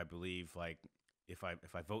 socially, do I believe like if I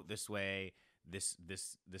vote this way, this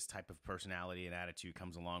type of personality and attitude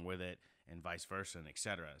comes along with it, and vice versa, and et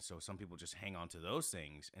cetera. So some people just hang on to those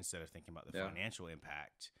things instead of thinking about the financial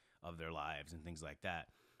impact of their lives and things like that.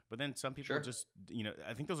 But then some people just,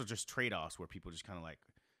 I think those are just trade-offs where people just kind of like,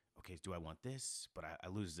 okay, do I want this? But I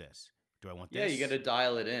lose this. Do I want this? Yeah, you got to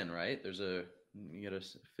dial it in, right? You got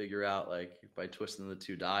to figure out, like, by twisting the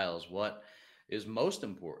two dials, what is most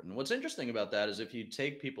important. What's interesting about that is if you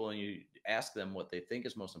take people and you ask them what they think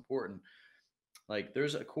is most important, like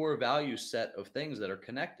there's a core value set of things that are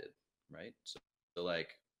connected, right? So like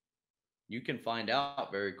you can find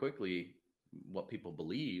out very quickly what people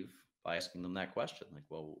believe by asking them that question. Like,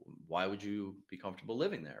 well, why would you be comfortable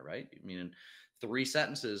living there, right? I mean, in 3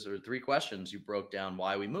 sentences or 3 questions, you broke down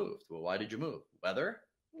why we moved. Well, why did you move? Weather?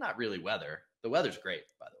 Not really weather. The weather's great,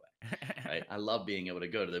 by the way, right? I love being able to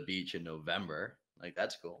go to the beach in November. Like,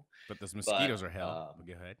 that's cool. But those mosquitoes are hell.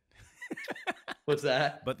 Go ahead. What's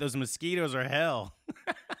that? But those mosquitoes are hell.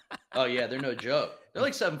 Oh, yeah, they're no joke. They're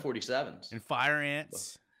like 747s. And fire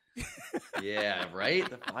ants. Yeah, right?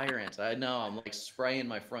 The fire ants. I know. I'm like spraying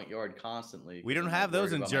my front yard constantly. We don't have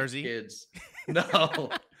those in Jersey. Kids.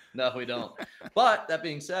 No, we don't. But that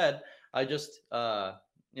being said, I just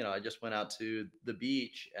went out to the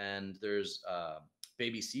beach and there's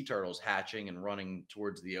baby sea turtles hatching and running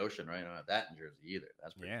towards the ocean. Right? I don't have that in Jersey either.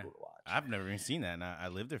 That's pretty cool to watch. I've never even seen that, and I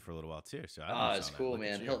lived there for a little while too. So it's cool,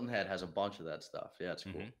 man. Hilton Head has a bunch of that stuff. Yeah, it's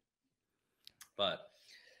cool. But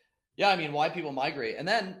yeah, I mean, why people migrate, and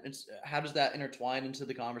then it's how does that intertwine into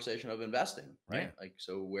the conversation of investing, right? Yeah. Like,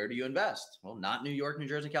 so where do you invest? Well, not New York, New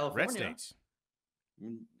Jersey, California. Red states.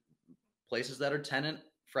 Places that are tenant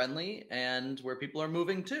friendly and where people are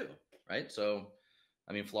moving to, right? So,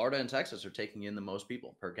 I mean, Florida and Texas are taking in the most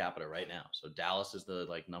people per capita right now. So Dallas is the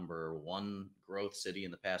like #1 growth city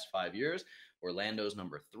in the past 5 years. Orlando's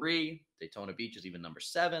 #3. Daytona Beach is even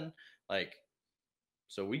 #7. Like,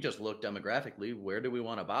 so we just look demographically, where do we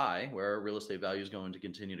want to buy? Where are real estate values going to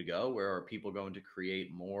continue to go? Where are people going to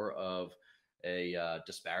create more of a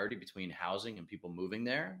disparity between housing and people moving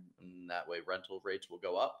there? And that way rental rates will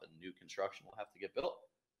go up and new construction will have to get built.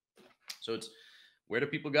 So it's where do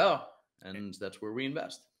people go? And that's where we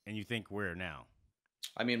invest. And you think where now?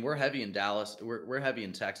 I mean, we're heavy in Dallas. We're heavy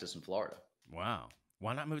in Texas and Florida. Wow.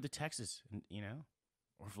 Why not move to Texas,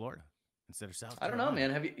 or Florida? Instead of South Carolina. I don't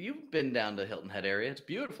know, man. You've been down to Hilton Head area? It's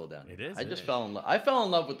beautiful down here. It is. I fell in love. I fell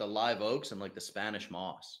in love with the live oaks and like the Spanish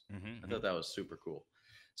moss. I thought that was super cool.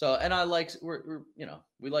 So, and I like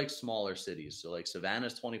we like smaller cities. So like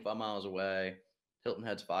Savannah's 25 miles away, Hilton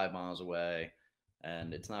Head's 5 miles away,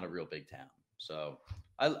 and it's not a real big town. So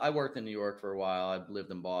I worked in New York for a while. I've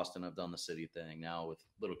lived in Boston. I've done the city thing. Now with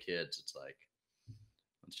little kids, it's like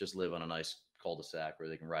let's just live on a nice cul-de-sac where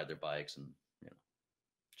they can ride their bikes and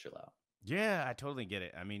chill out. Yeah, I totally get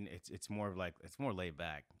it. I mean, it's more laid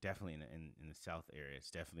back. Definitely in the South area,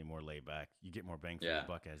 it's definitely more laid back. You get more bang for your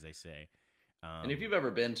buck, as they say. And if you've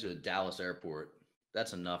ever been to Dallas Airport,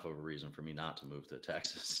 that's enough of a reason for me not to move to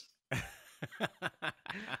Texas.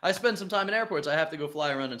 I spend some time in airports. I have to go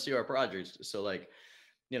fly around and see our projects. So like,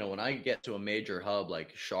 when I get to a major hub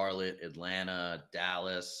like Charlotte, Atlanta,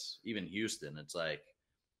 Dallas, even Houston, it's like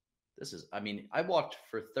I mean, I walked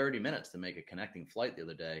for 30 minutes to make a connecting flight the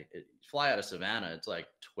other day. Fly out of Savannah, it's like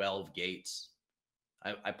 12 gates.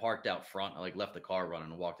 I parked out front. I like left the car running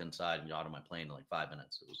and walked inside and got on my plane in like 5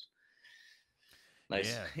 minutes. It was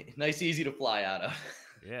nice, Yeah. nice, easy to fly out of.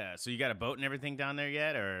 Yeah. So you got a boat and everything down there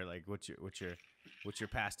yet, or like what's your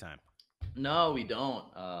pastime? No, we don't.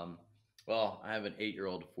 Well, I have an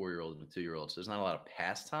 8-year-old, a 4-year-old, and a 2-year-old, so there's not a lot of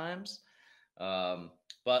pastimes.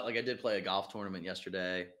 But like I did play a golf tournament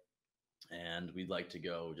yesterday, and we'd like to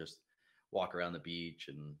go just walk around the beach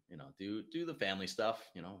and do the family stuff,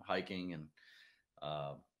 hiking, and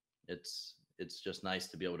uh, it's just nice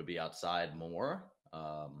to be able to be outside more.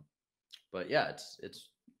 But yeah, it's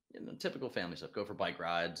typical family stuff. Go for bike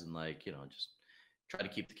rides and just try to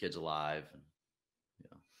keep the kids alive. And,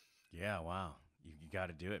 Yeah. Wow. You got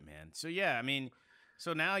to do it, man. So yeah, I mean,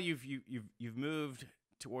 so now you've moved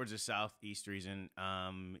towards the southeast region.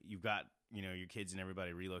 You've got your kids and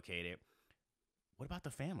everybody relocated. What about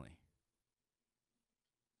the family?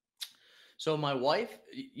 So my wife,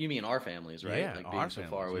 you mean our families, right? Yeah, Like our being so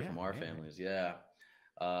far families. away Yeah, from our yeah. families. Yeah.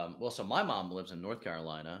 Well, so my mom lives in North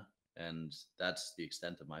Carolina, and that's the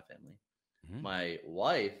extent of my family. Mhm. My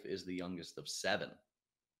wife is the youngest of 7.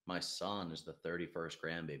 My son is the 31st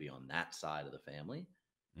grandbaby on that side of the family.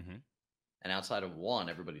 Mhm. And outside of one,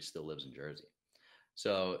 everybody still lives in Jersey.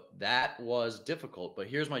 So that was difficult. But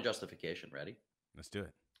here's my justification. Ready? Let's do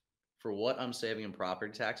it. For what I'm saving in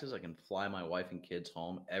property taxes, I can fly my wife and kids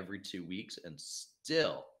home every 2 weeks and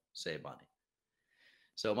still save money.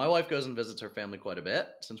 So my wife goes and visits her family quite a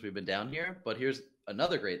bit since we've been down here. But here's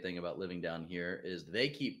another great thing about living down here is they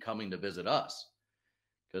keep coming to visit us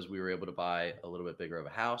because we were able to buy a little bit bigger of a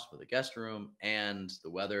house with a guest room, and the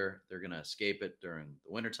weather, they're going to escape it during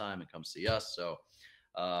the wintertime and come see us. So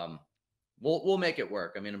um, we'll make it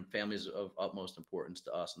work. I mean, family is of utmost importance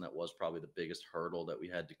to us, and that was probably the biggest hurdle that we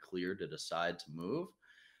had to clear to decide to move.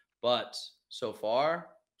 But so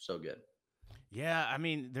far, so good. Yeah, I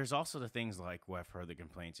mean, there's also the things like what I've heard the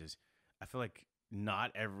complaints is I feel like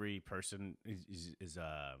not every person is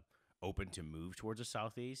open to move towards the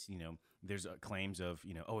southeast. There's claims of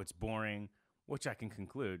oh it's boring, which I can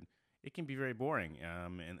conclude it can be very boring.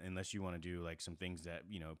 And unless you want to do like some things that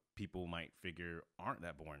people might figure aren't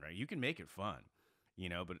that boring, right? You can make it fun,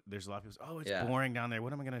 But there's a lot of people. Oh, it's Yeah. boring down there.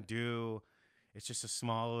 What am I gonna do? It's just a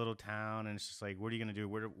small little town, and it's just like, what are you gonna do?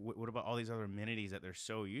 What about all these other amenities that they're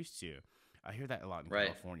so used to? I hear that a lot in Right.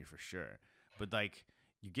 California for sure. But like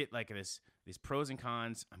you get like these pros and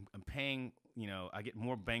cons. I'm paying, I get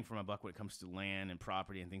more bang for my buck when it comes to land and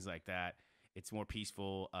property and things like that. It's more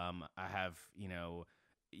peaceful. I have,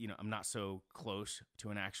 I'm not so close to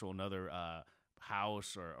an actual another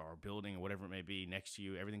house or building or whatever it may be next to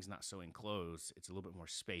you. Everything's not so enclosed. It's a little bit more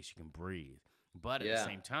space. You can breathe. But at the Yeah.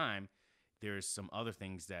 same time, there's some other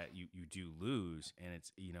things that you do lose. And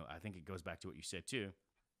it's, I think it goes back to what you said too.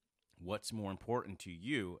 What's more important to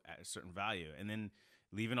you at a certain value, and then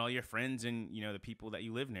leaving all your friends and the people that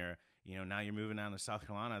you live near. Now you're moving down to South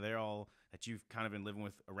Carolina. They're all that you've kind of been living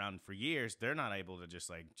with around for years. They're not able to just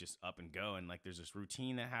up and go, and like there's this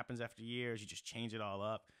routine that happens after years. You just change it all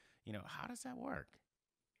up. How does that work?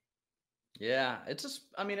 Yeah, it's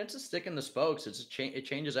a stick in the spokes. It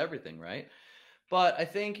changes everything, right? But I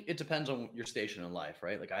think it depends on your station in life,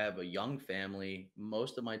 right? Like I have a young family.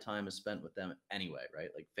 Most of my time is spent with them anyway, right?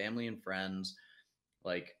 Like family and friends.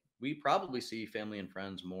 Like we probably see family and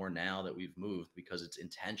friends more now that we've moved because it's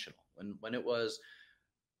intentional. When it was,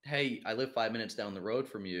 hey, I live 5 minutes down the road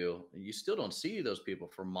from you, you still don't see those people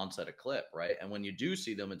for months at a clip, right? And when you do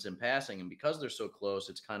see them, it's in passing. And because they're so close,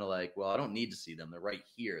 it's kind of like, well, I don't need to see them. They're right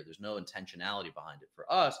here. There's no intentionality behind it.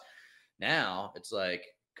 For us, now it's like,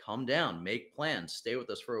 come down, make plans, stay with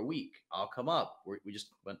us for a week. I'll come up. We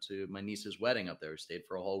just went to my niece's wedding up there. We stayed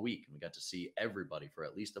for a whole week, and we got to see everybody for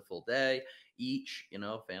at least a full day each,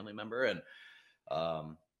 family member. And,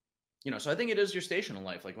 so I think it is your station in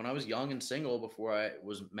life. Like when I was young and single before I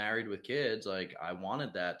was married with kids, like I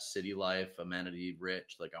wanted that city life, amenity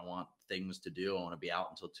rich. Like I want things to do. I want to be out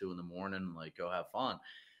until 2 a.m, like go have fun.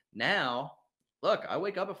 Now, look, I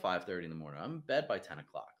wake up at 5:30 in the morning. I'm in bed by 10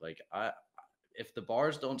 o'clock. Like if the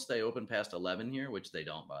bars don't stay open past 11 here, which they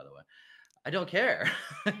don't, by the way, I don't care,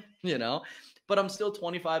 but I'm still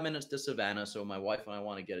 25 minutes to Savannah. So my wife and I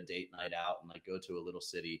want to get a date night out and like go to a little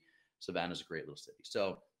city. Savannah's a great little city.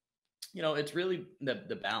 So, it's really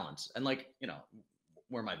the balance. And like,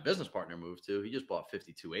 where my business partner moved to, he just bought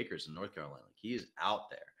 52 acres in North Carolina. Like he's out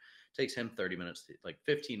there. It takes him 30 minutes like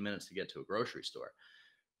 15 minutes to get to a grocery store.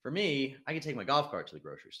 For me, I can take my golf cart to the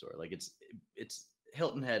grocery store. Like it's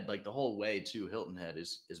Hilton Head, like the whole way to Hilton Head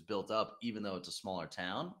is built up, even though it's a smaller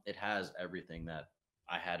town. It has everything that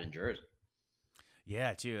I had in Jersey.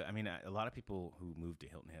 Yeah, too. I mean, a lot of people who move to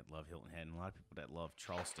Hilton Head love Hilton Head, and a lot of people that love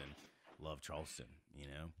Charleston. You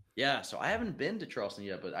know. Yeah, so I haven't been to Charleston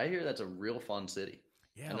yet, but I hear that's a real fun city.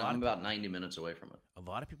 Yeah, And a lot I'm of about 90 minutes away from it. a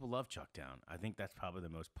lot of people love Chucktown. I think that's probably the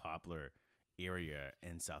most popular area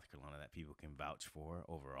in South Carolina that people can vouch for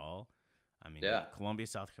overall. I mean, Yeah. Columbia,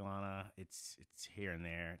 South Carolina, it's here and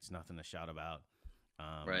there. It's nothing to shout about.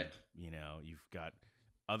 Right. You know, you've got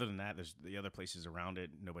other than that, there's the other places around it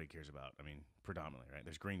nobody cares about. I mean, predominantly, right?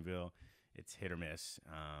 There's Greenville, it's hit or miss.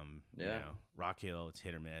 You Yeah. know, Rock Hill, it's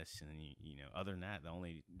hit or miss. And then you know, other than that, the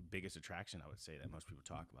only biggest attraction I would say that most people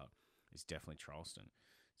talk about is definitely Charleston.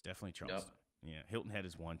 It's definitely Charleston. Yeah, Hilton Head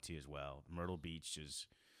is one too as well. Myrtle Beach is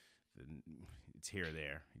it's here or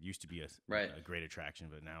there. It used to be a great attraction,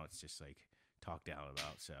 but now it's just like talked down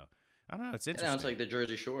about. So I don't know. It's interesting. Now it's like the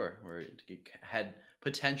Jersey Shore, where it had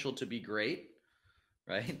potential to be great,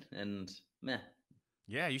 right? And meh.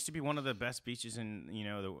 Yeah, it used to be one of the best beaches in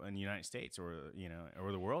in the United States or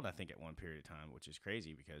or the world. I think at one period of time, which is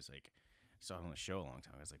crazy because like I saw it on the show a long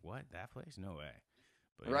time. I was like, what, that place? No way.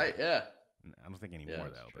 But, Right? Yeah. I don't think anymore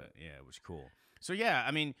though. True. But yeah, it was cool. So yeah,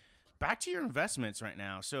 I mean, back to your investments right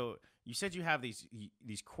now. So you said you have these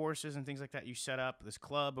courses and things like that. You set up this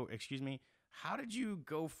club. Excuse me. How did you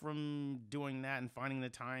go from doing that and finding the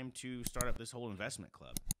time to start up this whole investment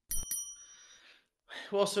club?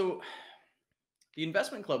 Well, so the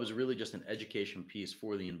investment club is really just an education piece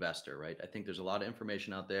for the investor, right? I think there's a lot of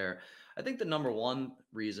information out there. I think the number one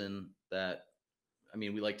reason that, we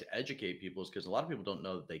like to educate people is because a lot of people don't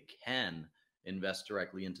know that they can invest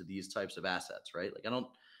directly into these types of assets, right? Like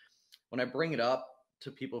when I bring it up to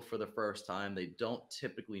people for the first time, they don't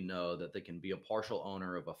typically know that they can be a partial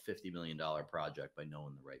owner of a $50 million project by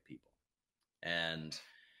knowing the right people. And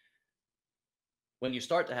when you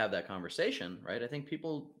start to have that conversation, right, I think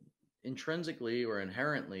people intrinsically or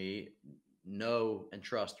inherently know and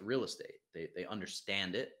trust real estate. They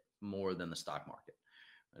understand it more than the stock market.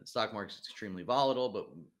 The stock market is extremely volatile, but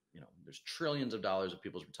there's trillions of dollars of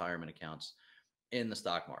people's retirement accounts in the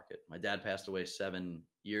stock market. My dad passed away 7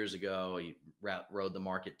 years ago. He rode the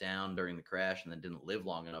market down during the crash and then didn't live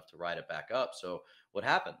long enough to ride it back up. So what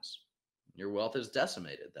happens? Your wealth is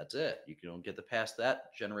decimated. That's it. You don't get to pass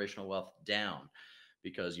that generational wealth down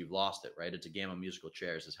because you've lost it, right? It's a game of musical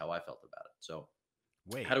chairs is how I felt about it. So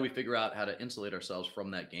how do we figure out how to insulate ourselves from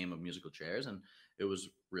that game of musical chairs? And it was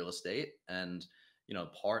real estate. And,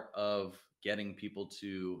 part of getting people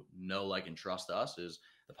to know, like, and trust us is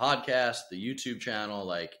the podcast, the YouTube channel,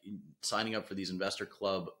 like signing up for these investor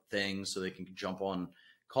club things so they can jump on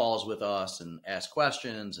calls with us and ask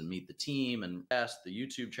questions and meet the team, and ask the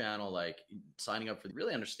YouTube channel, like signing up for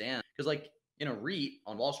really understand. Because like in a REIT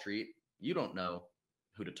on Wall Street, you don't know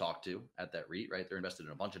who to talk to at that REIT, right? They're invested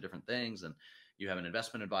in a bunch of different things. And you have an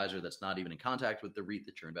investment advisor that's not even in contact with the REIT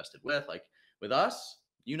that you're invested with. Like with us,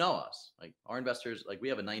 us, like our investors, like we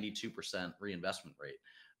have a 92% reinvestment rate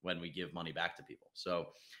when we give money back to people. So,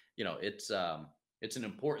 it's an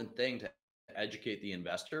important thing to educate the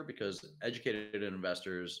investor because educated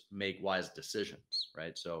investors make wise decisions,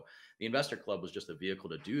 right? So the investor club was just a vehicle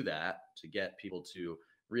to do that, to get people to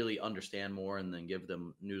really understand more and then give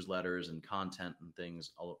them newsletters and content and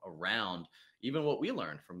things around even what we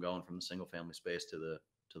learned from going from the single family space to the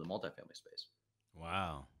multifamily space.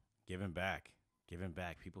 Wow. Giving back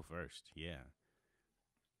people first. Yeah.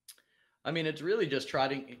 It's really just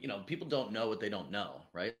trying, people don't know what they don't know,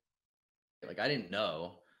 right? Like I didn't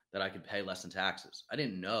know that I could pay less in taxes. I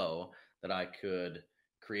didn't know that I could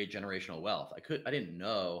create generational wealth. I didn't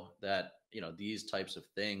know that, these types of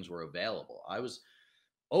things were available. I was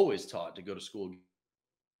always taught to go to school,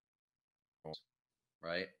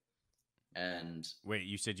 right? And wait,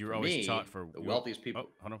 you said you were always taught for the wealthiest people.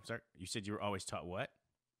 Oh, hold on, sorry. You said you were always taught what?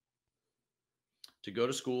 To go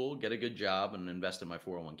to school, get a good job, and invest in my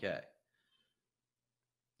 401k.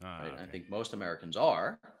 Right? Okay. I think most Americans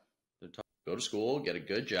are. Go to school, get a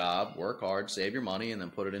good job, work hard, save your money, and then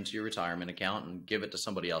put it into your retirement account and give it to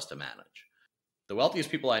somebody else to manage. The wealthiest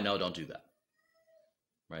people I know don't do that.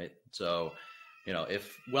 Right? So,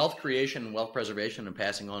 if wealth creation and wealth preservation and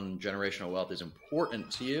passing on generational wealth is important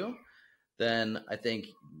to you, then I think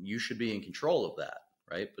you should be in control of that,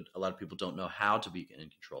 right? But a lot of people don't know how to be in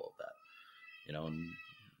control of that.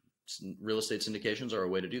 And real estate syndications are a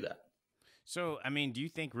way to do that. So, do you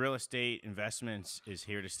think real estate investments is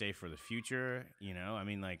here to stay for the future?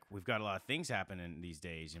 Like we've got a lot of things happening these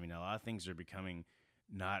days. A lot of things are becoming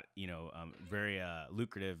not, very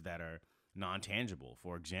lucrative that are non-tangible.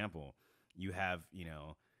 For example, you have,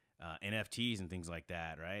 NFTs and things like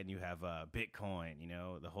that, right? And you have Bitcoin,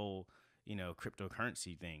 the whole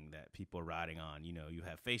cryptocurrency thing that people are riding on. You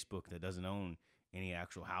have Facebook that doesn't own any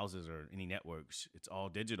actual houses or any networks. It's all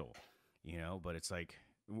digital, but it's like,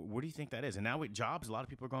 what do you think that is? And now with jobs, a lot of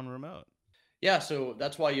people are going remote. Yeah, so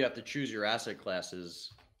that's why you have to choose your asset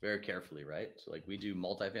classes very carefully, right? So like we do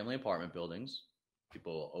multifamily apartment buildings.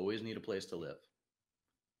 People always need a place to live.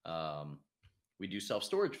 We do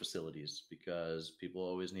self-storage facilities because people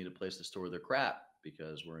always need a place to store their crap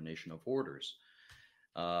because we're a nation of hoarders.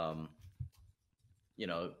 But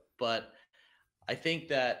I think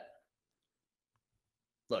that,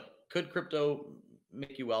 look, could crypto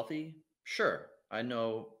make you wealthy? Sure. I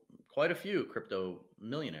know quite a few crypto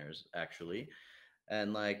millionaires actually.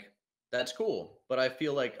 And like, that's cool. But I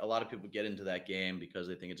feel like a lot of people get into that game because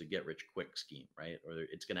they think it's a get rich quick scheme, right? Or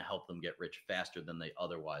it's going to help them get rich faster than they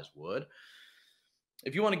otherwise would.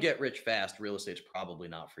 If you want to get rich fast, real estate's probably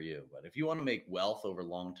not for you. But if you want to make wealth over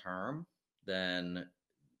long term, then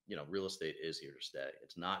real estate is here to stay.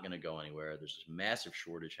 It's not going to go anywhere. There's this massive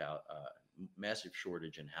shortage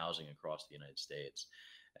in housing across the United States,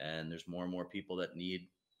 and there's more and more people that need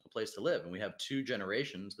a place to live. And we have two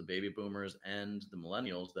generations, the baby boomers and the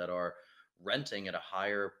millennials, that are renting at a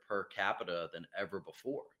higher per capita than ever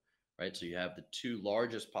before, right? So you have the two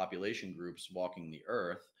largest population groups walking the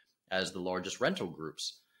earth as the largest rental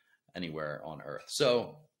groups anywhere on earth.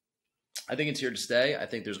 So I think it's here to stay. I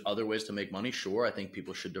think there's other ways to make money. Sure. I think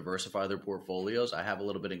people should diversify their portfolios. I have a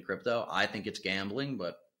little bit in crypto. I think it's gambling,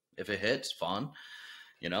 but if it hits, fun,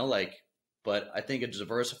 but I think a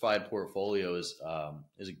diversified portfolio is a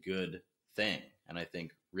good thing. And I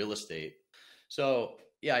think real estate. So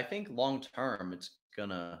yeah, I think long term it's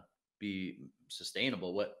gonna be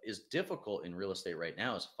sustainable. What is difficult in real estate right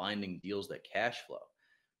now is finding deals that cash flow,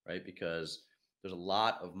 right? Because there's a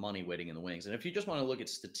lot of money waiting in the wings. And if you just want to look at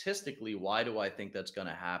statistically, why do I think that's going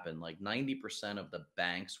to happen? Like 90% of the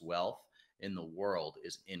bank's wealth in the world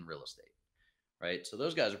is in real estate, right? So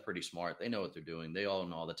those guys are pretty smart. They know what they're doing. They all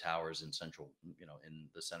know all the towers in in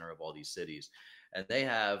the center of all these cities. And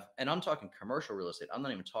and I'm talking commercial real estate. I'm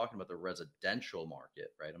not even talking about the residential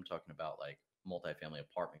market, right? I'm talking about like multifamily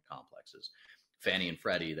apartment complexes, Fannie and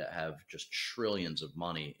Freddie, that have just trillions of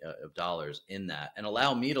dollars in that, and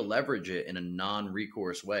allow me to leverage it in a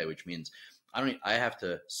non-recourse way, which means I have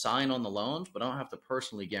to sign on the loans, but I don't have to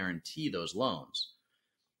personally guarantee those loans.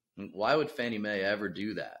 Why would Fannie Mae ever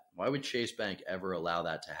do that? Why would Chase Bank ever allow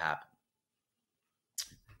that to happen?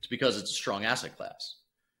 It's because it's a strong asset class,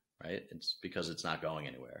 right? It's because it's not going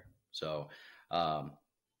anywhere. So,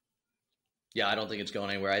 yeah, I don't think it's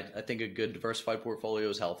going anywhere. I think a good diversified portfolio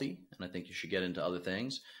is healthy, and I think you should get into other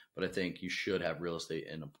things, but I think you should have real estate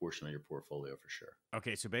in a portion of your portfolio for sure.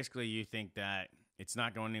 Okay, so basically you think that it's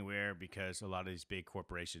not going anywhere because a lot of these big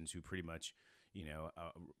corporations who pretty much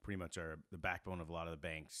are the backbone of a lot of the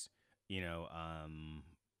banks,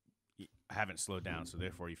 haven't slowed down, so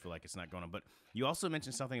therefore you feel like it's not going on. But you also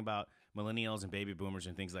mentioned something about millennials and baby boomers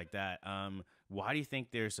and things like that. Why do you think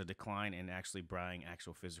there's a decline in actually buying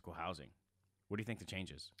actual physical housing? What do you think the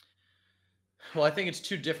change is? Well, I think it's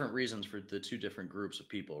two different reasons for the two different groups of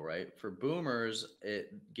people, right? For boomers,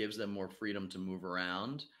 it gives them more freedom to move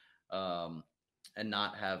around and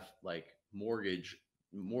not have like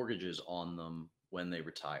mortgages on them when they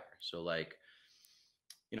retire. So like,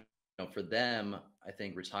 for them, I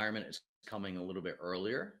think retirement is coming a little bit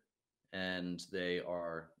earlier, and they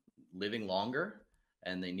are living longer,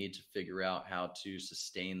 and they need to figure out how to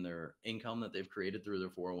sustain their income that they've created through their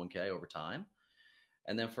 401k over time.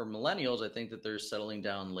 And then for millennials, I think that they're settling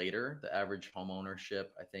down later. The average home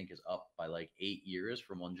ownership, I think, is up by like 8 years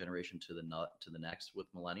from one generation to the next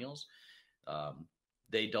with millennials.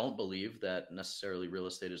 They don't believe that necessarily real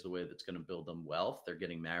estate is the way that's going to build them wealth. They're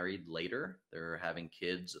getting married later. They're having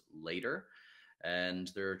kids later,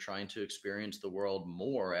 and they're trying to experience the world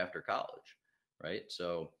more after college, right?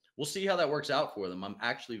 So we'll see how that works out for them. I'm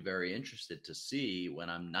actually very interested to see when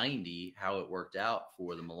I'm 90 how it worked out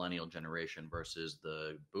for the millennial generation versus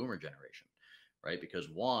the boomer generation, right? Because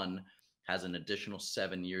one has an additional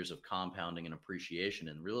 7 years of compounding and appreciation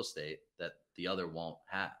in real estate that the other won't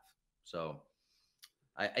have. So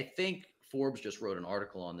I think Forbes just wrote an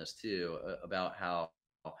article on this too, about how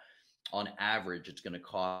on average it's going to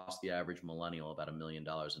cost the average millennial about $1 million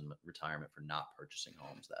in retirement for not purchasing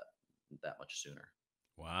homes that much sooner.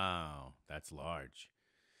 Wow, that's large.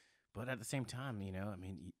 But at the same time,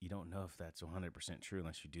 you don't know if that's 100% true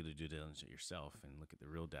unless you do the due diligence yourself and look at the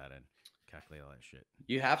real data and calculate all that shit.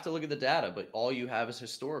 You have to look at the data, but all you have is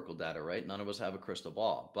historical data, right? None of us have a crystal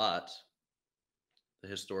ball, but the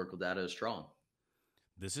historical data is strong.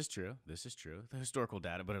 This is true. The historical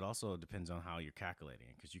data, but it also depends on how you're calculating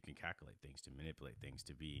it, because you can calculate things to manipulate things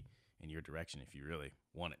to be in your direction if you really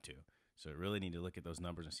want it to. So you really need to look at those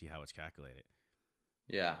numbers and see how it's calculated.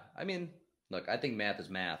 Yeah. I mean, look, I think math is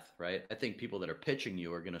math, right? I think people that are pitching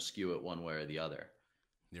you are going to skew it one way or the other.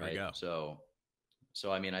 There Right. we go.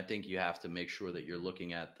 So I mean, I think you have to make sure that you're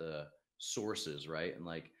looking at the sources, right? And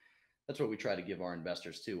like, that's what we try to give our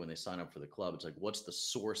investors too when they sign up for the club. It's like, what's the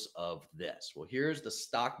source of this? Well, here's the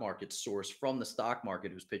stock market source from the stock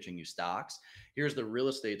market who's pitching you stocks. Here's the real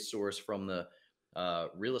estate source from the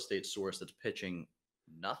real estate source that's pitching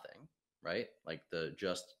nothing, right? Like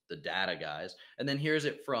just the data guys. And then here's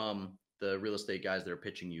it from the real estate guys that are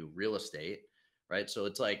pitching you real estate, right? So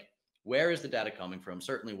it's like, where is the data coming from?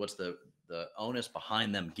 Certainly, what's the onus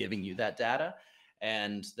behind them giving you that data,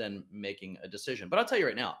 and then making a decision. But I'll tell you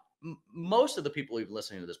right now, most of the people who've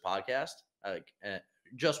listening to this podcast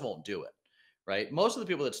just won't do it, right? Most of the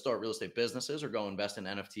people that start real estate businesses or go invest in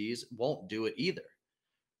NFTs won't do it either,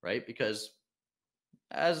 right? Because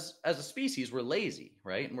as a species, we're lazy,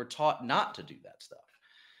 right? And we're taught not to do that stuff.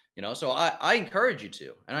 So I encourage you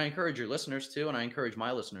to, and I encourage your listeners to, and I encourage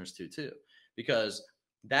my listeners to too, because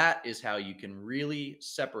that is how you can really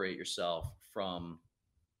separate yourself from,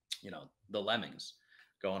 the lemmings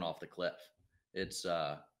going off the cliff. It's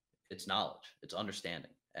knowledge, it's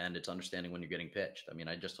understanding, and it's understanding when you're getting pitched. I mean,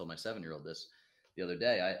 I just told my 7-year-old this the other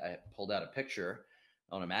day. I pulled out a picture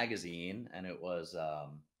on a magazine, and it was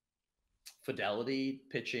Fidelity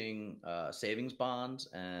pitching savings bonds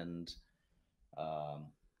and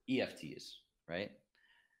EFTs, right?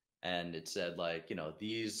 And it said like,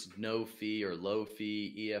 these no fee or low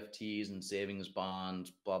fee EFTs and savings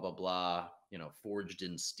bonds, blah, blah, blah, forged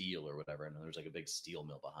in steel or whatever. And there's like a big steel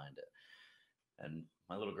mill behind it. And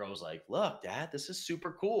my little girl was like, look, Dad, this is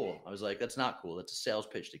super cool. I was like, that's not cool. That's a sales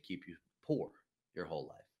pitch to keep you poor your whole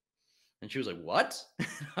life. And she was like, what?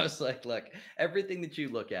 I was like, look, everything that you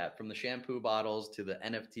look at, from the shampoo bottles to the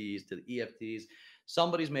NFTs to the EFTs,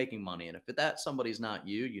 somebody's making money. And if that somebody's not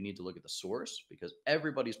you, you need to look at the source, because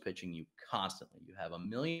everybody's pitching you constantly. You have a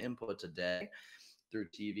million inputs a day through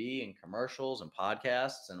TV and commercials and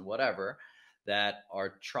podcasts and whatever that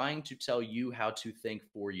are trying to tell you how to think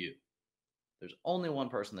for you. There's only one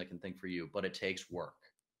person that can think for you, but it takes work.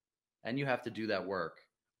 And you have to do that work,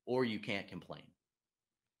 or you can't complain.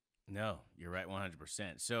 No, you're right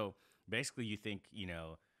 100%. So basically you think,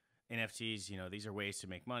 NFTs, these are ways to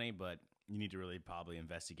make money, but you need to really probably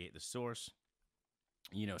investigate the source.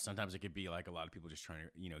 Sometimes it could be like a lot of people just trying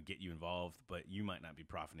to, get you involved, but you might not be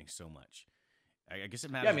profiting so much. I guess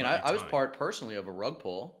it matters. Yeah, I mean, I was part personally of a rug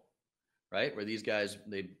pull, right? Where these guys,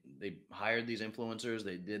 they hired these influencers.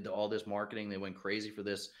 They did all this marketing. They went crazy for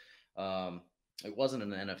this. It wasn't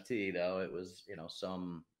an NFT though. It was,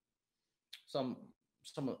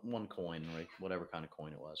 one coin, right? Whatever kind of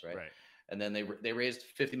coin it was, right? Right. And then they raised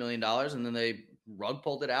 $50 million, and then they rug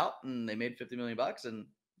pulled it out, and they made $50 million. And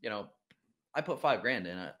I put $5,000 in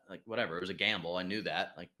it, like whatever. It was a gamble. I knew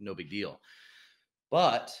that, like no big deal.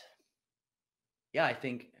 But yeah, I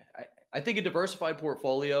think a diversified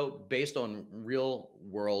portfolio based on real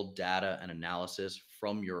world data and analysis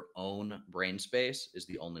from your own brain space is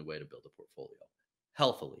the only way to build a portfolio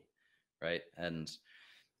healthily, right? And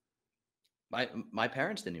my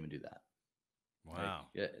parents didn't even do that. Wow.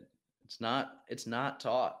 Like, it's not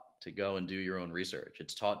taught to go and do your own research.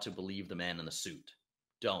 It's taught to believe the man in the suit.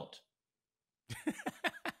 Don't.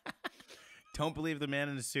 Don't believe the man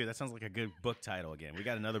in the suit. That sounds like a good book title again. We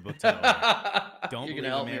got another book title. Don't believe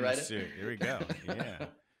the man in the suit. Here we go. Yeah.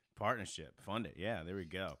 Partnership. Fund it. Yeah, there we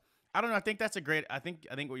go. I don't know. I think that's a great, I think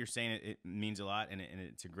what you're saying, it means a lot, and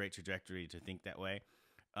it's a great trajectory to think that way.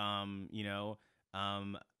 I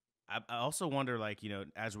also wonder, like,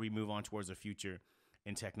 as we move on towards the future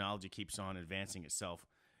and technology keeps on advancing itself,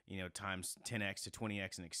 times 10x to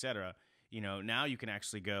 20x and et cetera, now you can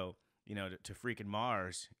actually go, to freaking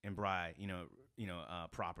Mars and buy,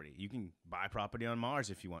 property. You can buy property on Mars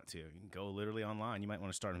if you want to. You can go literally online. You might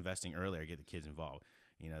want to start investing earlier, get the kids involved.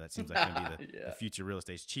 That seems like going to be the future. Real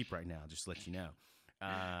estate's cheap right now, just to let you know.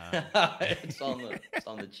 It's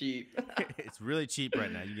on the cheap. It's really cheap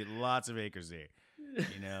right now. You get lots of acres there.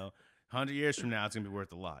 100 years from now, it's going to be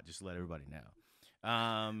worth a lot. Just to let everybody know.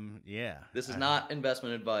 Yeah. This is not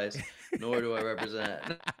investment advice, nor do I represent.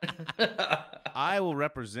 I will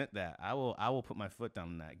represent that. I will put my foot down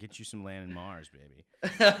on that. Get you some land in Mars, baby.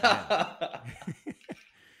 Yeah.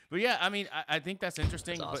 But yeah, I mean, I think that's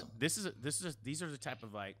interesting. That's awesome. But these are the type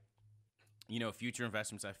of, like, future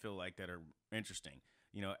investments I feel like that are interesting.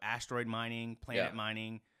 Asteroid mining, planet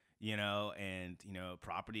mining, and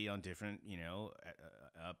property on different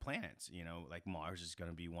planets. Like Mars is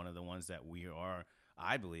going to be one of the ones that we are,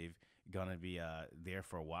 I believe, going to be there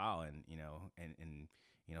for a while, and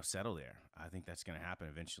settle there. I think that's going to happen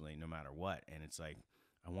eventually, no matter what. And it's like,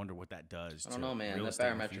 I wonder what that does. I don't know, man. Real That estate in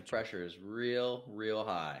the barometric future. pressure is real, real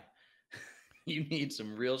high. You need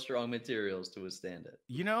some real strong materials to withstand it.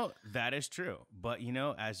 That is true. But,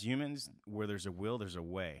 as humans, where there's a will, there's a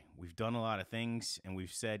way. We've done a lot of things and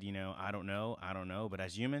we've said, I don't know. But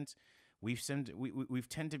as humans, we've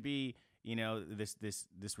tend to be,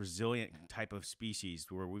 this resilient type of species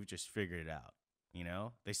where we've just figured it out.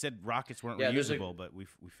 They said rockets weren't reusable, but we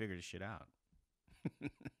figured this shit out.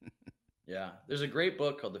 Yeah. There's a great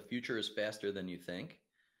book called The Future is Faster Than You Think.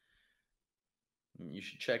 You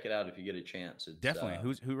should check it out if you get a chance. It's, definitely.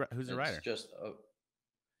 Who's the writer?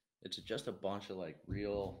 It's just a bunch of like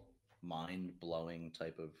real mind-blowing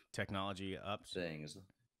type of technology ups things.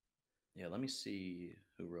 Yeah, let me see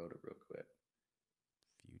who wrote it real quick.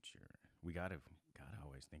 Future. We gotta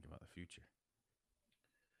always think about the future.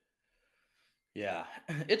 Yeah,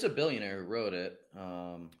 it's a billionaire who wrote it.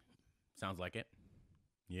 Sounds like it.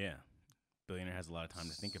 Yeah, billionaire has a lot of time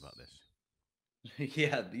to think about this.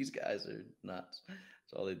 Yeah, these guys are nuts.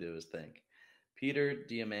 That's all they do is think. Peter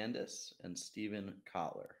Diamandis and Steven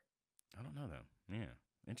Kotler. I don't know them. Yeah,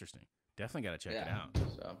 interesting. Definitely got to check it out.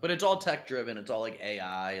 So, but it's all tech driven. It's all like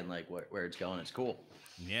AI and like where it's going. It's cool.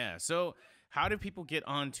 Yeah. So, how do people get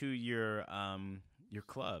onto your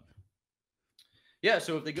club? Yeah.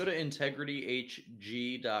 So if they go to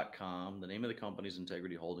integrityhg.com, the name of the company is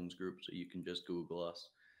Integrity Holdings Group. So you can just Google us.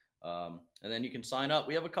 And then you can sign up.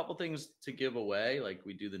 We have a couple things to give away. Like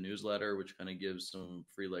we do the newsletter, which kind of gives some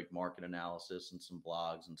free like market analysis and some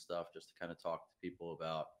blogs and stuff just to kind of talk to people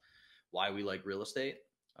about why we like real estate.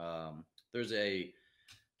 There's a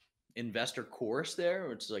investor course there,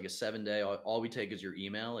 which is like a 7-day. All we take is your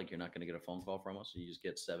email. Like you're not going to get a phone call from us. So you just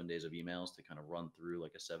get 7 days of emails to kind of run through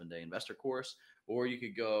like a 7-day investor course. Or you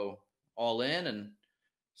could go all in and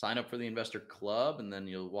sign up for the investor club, and then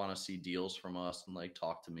you'll want to see deals from us and like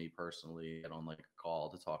talk to me personally, get on like a call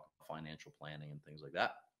to talk about financial planning and things like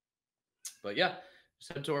that. But yeah,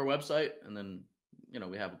 just head to our website, and then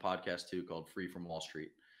we have a podcast too called Free from Wall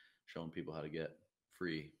Street, showing people how to get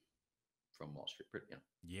free from Wall Street.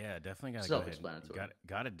 Yeah, definitely got to go ahead.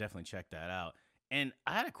 Got to definitely check that out. And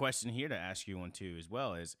I had a question here to ask you one too, as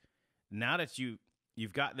well. Is now that you've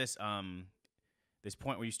got this this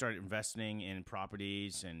point where you started investing in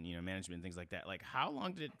properties and management and things like that, like how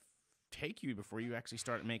long did it take you before you actually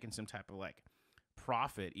started making some type of like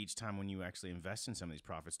profit each time when you actually invest in some of these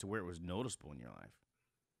profits to where it was noticeable in your life?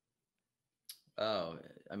 Oh,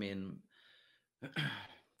 I mean,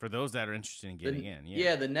 for those that are interested in getting in,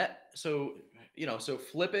 the net. So so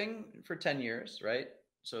flipping for 10 years, right?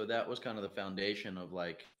 So that was kind of the foundation of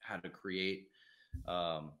like how to create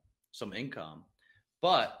some income.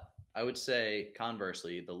 But I would say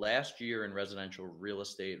conversely, the last year in residential real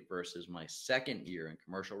estate versus my second year in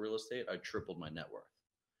commercial real estate, I tripled my net worth.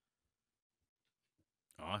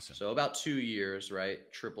 Awesome. So about 2 years, right?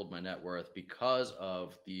 Tripled my net worth because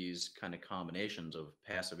of these kind of combinations of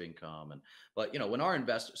passive income. But when our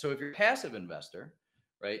investor, so if you're a passive investor,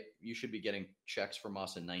 right, you should be getting checks from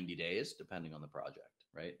us in 90 days, depending on the project,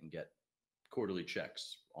 right? And get quarterly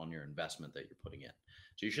checks on your investment that you're putting in.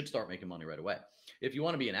 So you should start making money right away. If you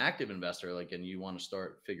want to be an active investor, and you want to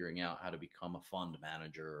start figuring out how to become a fund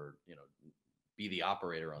manager or, be the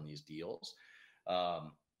operator on these deals,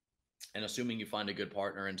 and assuming you find a good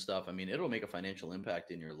partner and stuff, I mean, it'll make a financial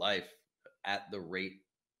impact in your life at the rate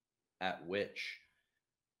at which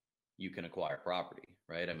you can acquire property,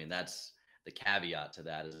 right? I mean, that's the caveat to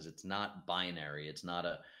that is it's not binary. It's not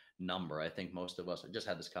a number. I think most of us, I just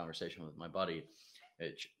had this conversation with my buddy.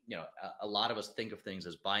 A lot of us think of things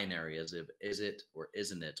as binary, as if is it or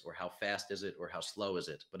isn't it, or how fast is it or how slow is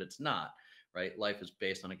it, but it's not, right? Life is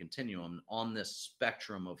based on a continuum. On this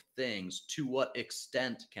spectrum of things, to what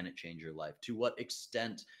extent can it change your life? To what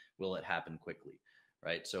extent will it happen quickly,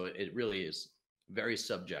 right? So it really is very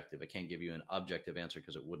subjective. I can't give you an objective answer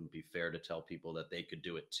because it wouldn't be fair to tell people that they could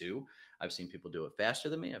do it too. I've seen people do it faster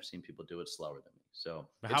than me. I've seen people do it slower than me. So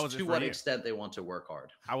it's to what extent they want to work hard.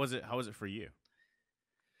 How was it for you?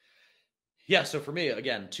 Yeah. So for me,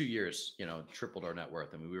 again, 2 years, tripled our net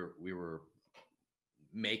worth. I mean, we were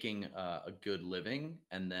making a good living,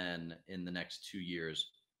 and then in the next 2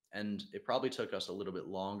 years, and it probably took us a little bit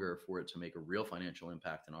longer for it to make a real financial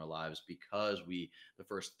impact in our lives because the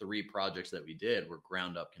first 3 projects that we did were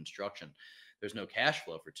ground up construction. There's no cash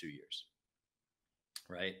flow for 2 years,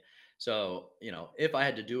 right? So, if I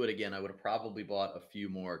had to do it again, I would have probably bought a few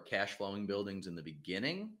more cash flowing buildings in the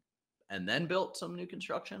beginning and then built some new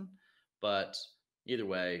construction. But either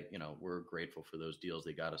way, we're grateful for those deals.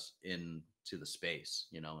 They got us into the space,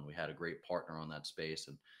 and we had a great partner on that space.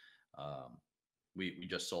 And we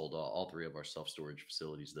just sold all three of our self-storage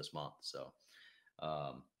facilities this month. So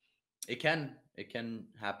it can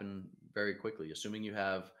happen very quickly, assuming you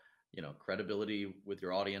have, credibility with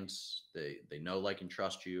your audience. They know, like, and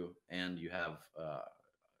trust you, and you have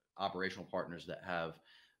operational partners that have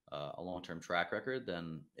a long-term track record.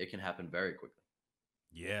 Then it can happen very quickly.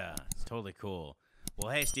 Yeah, it's totally cool.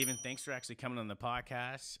 Well, hey, Steven, thanks for actually coming on the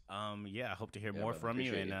podcast. I hope to hear more from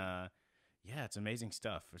you. And yeah, it's amazing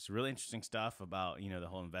stuff. It's really interesting stuff about, the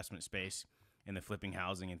whole investment space and the flipping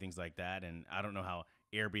housing and things like that. And I don't know how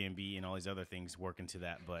Airbnb and all these other things work into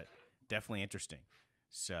that, but definitely interesting.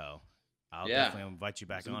 So I'll definitely invite you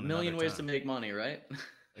back on. A million ways to make money, right?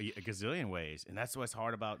 A gazillion ways. And that's what's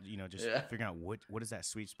hard about, just figuring out what is that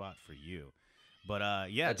sweet spot for you. But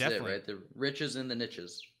That's definitely. it, right? The riches and the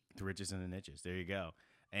niches. The riches and the niches. There you go.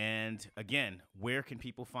 And again, where can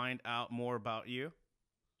people find out more about you?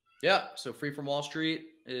 Yeah. So Free from Wall Street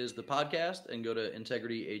is the podcast, and go to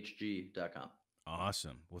integrityhg.com.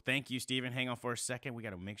 Awesome. Well, thank you, Steven. Hang on for a second. We got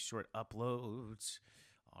to make sure it uploads.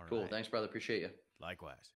 All right. Cool. Thanks, brother. Appreciate you.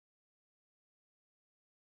 Likewise.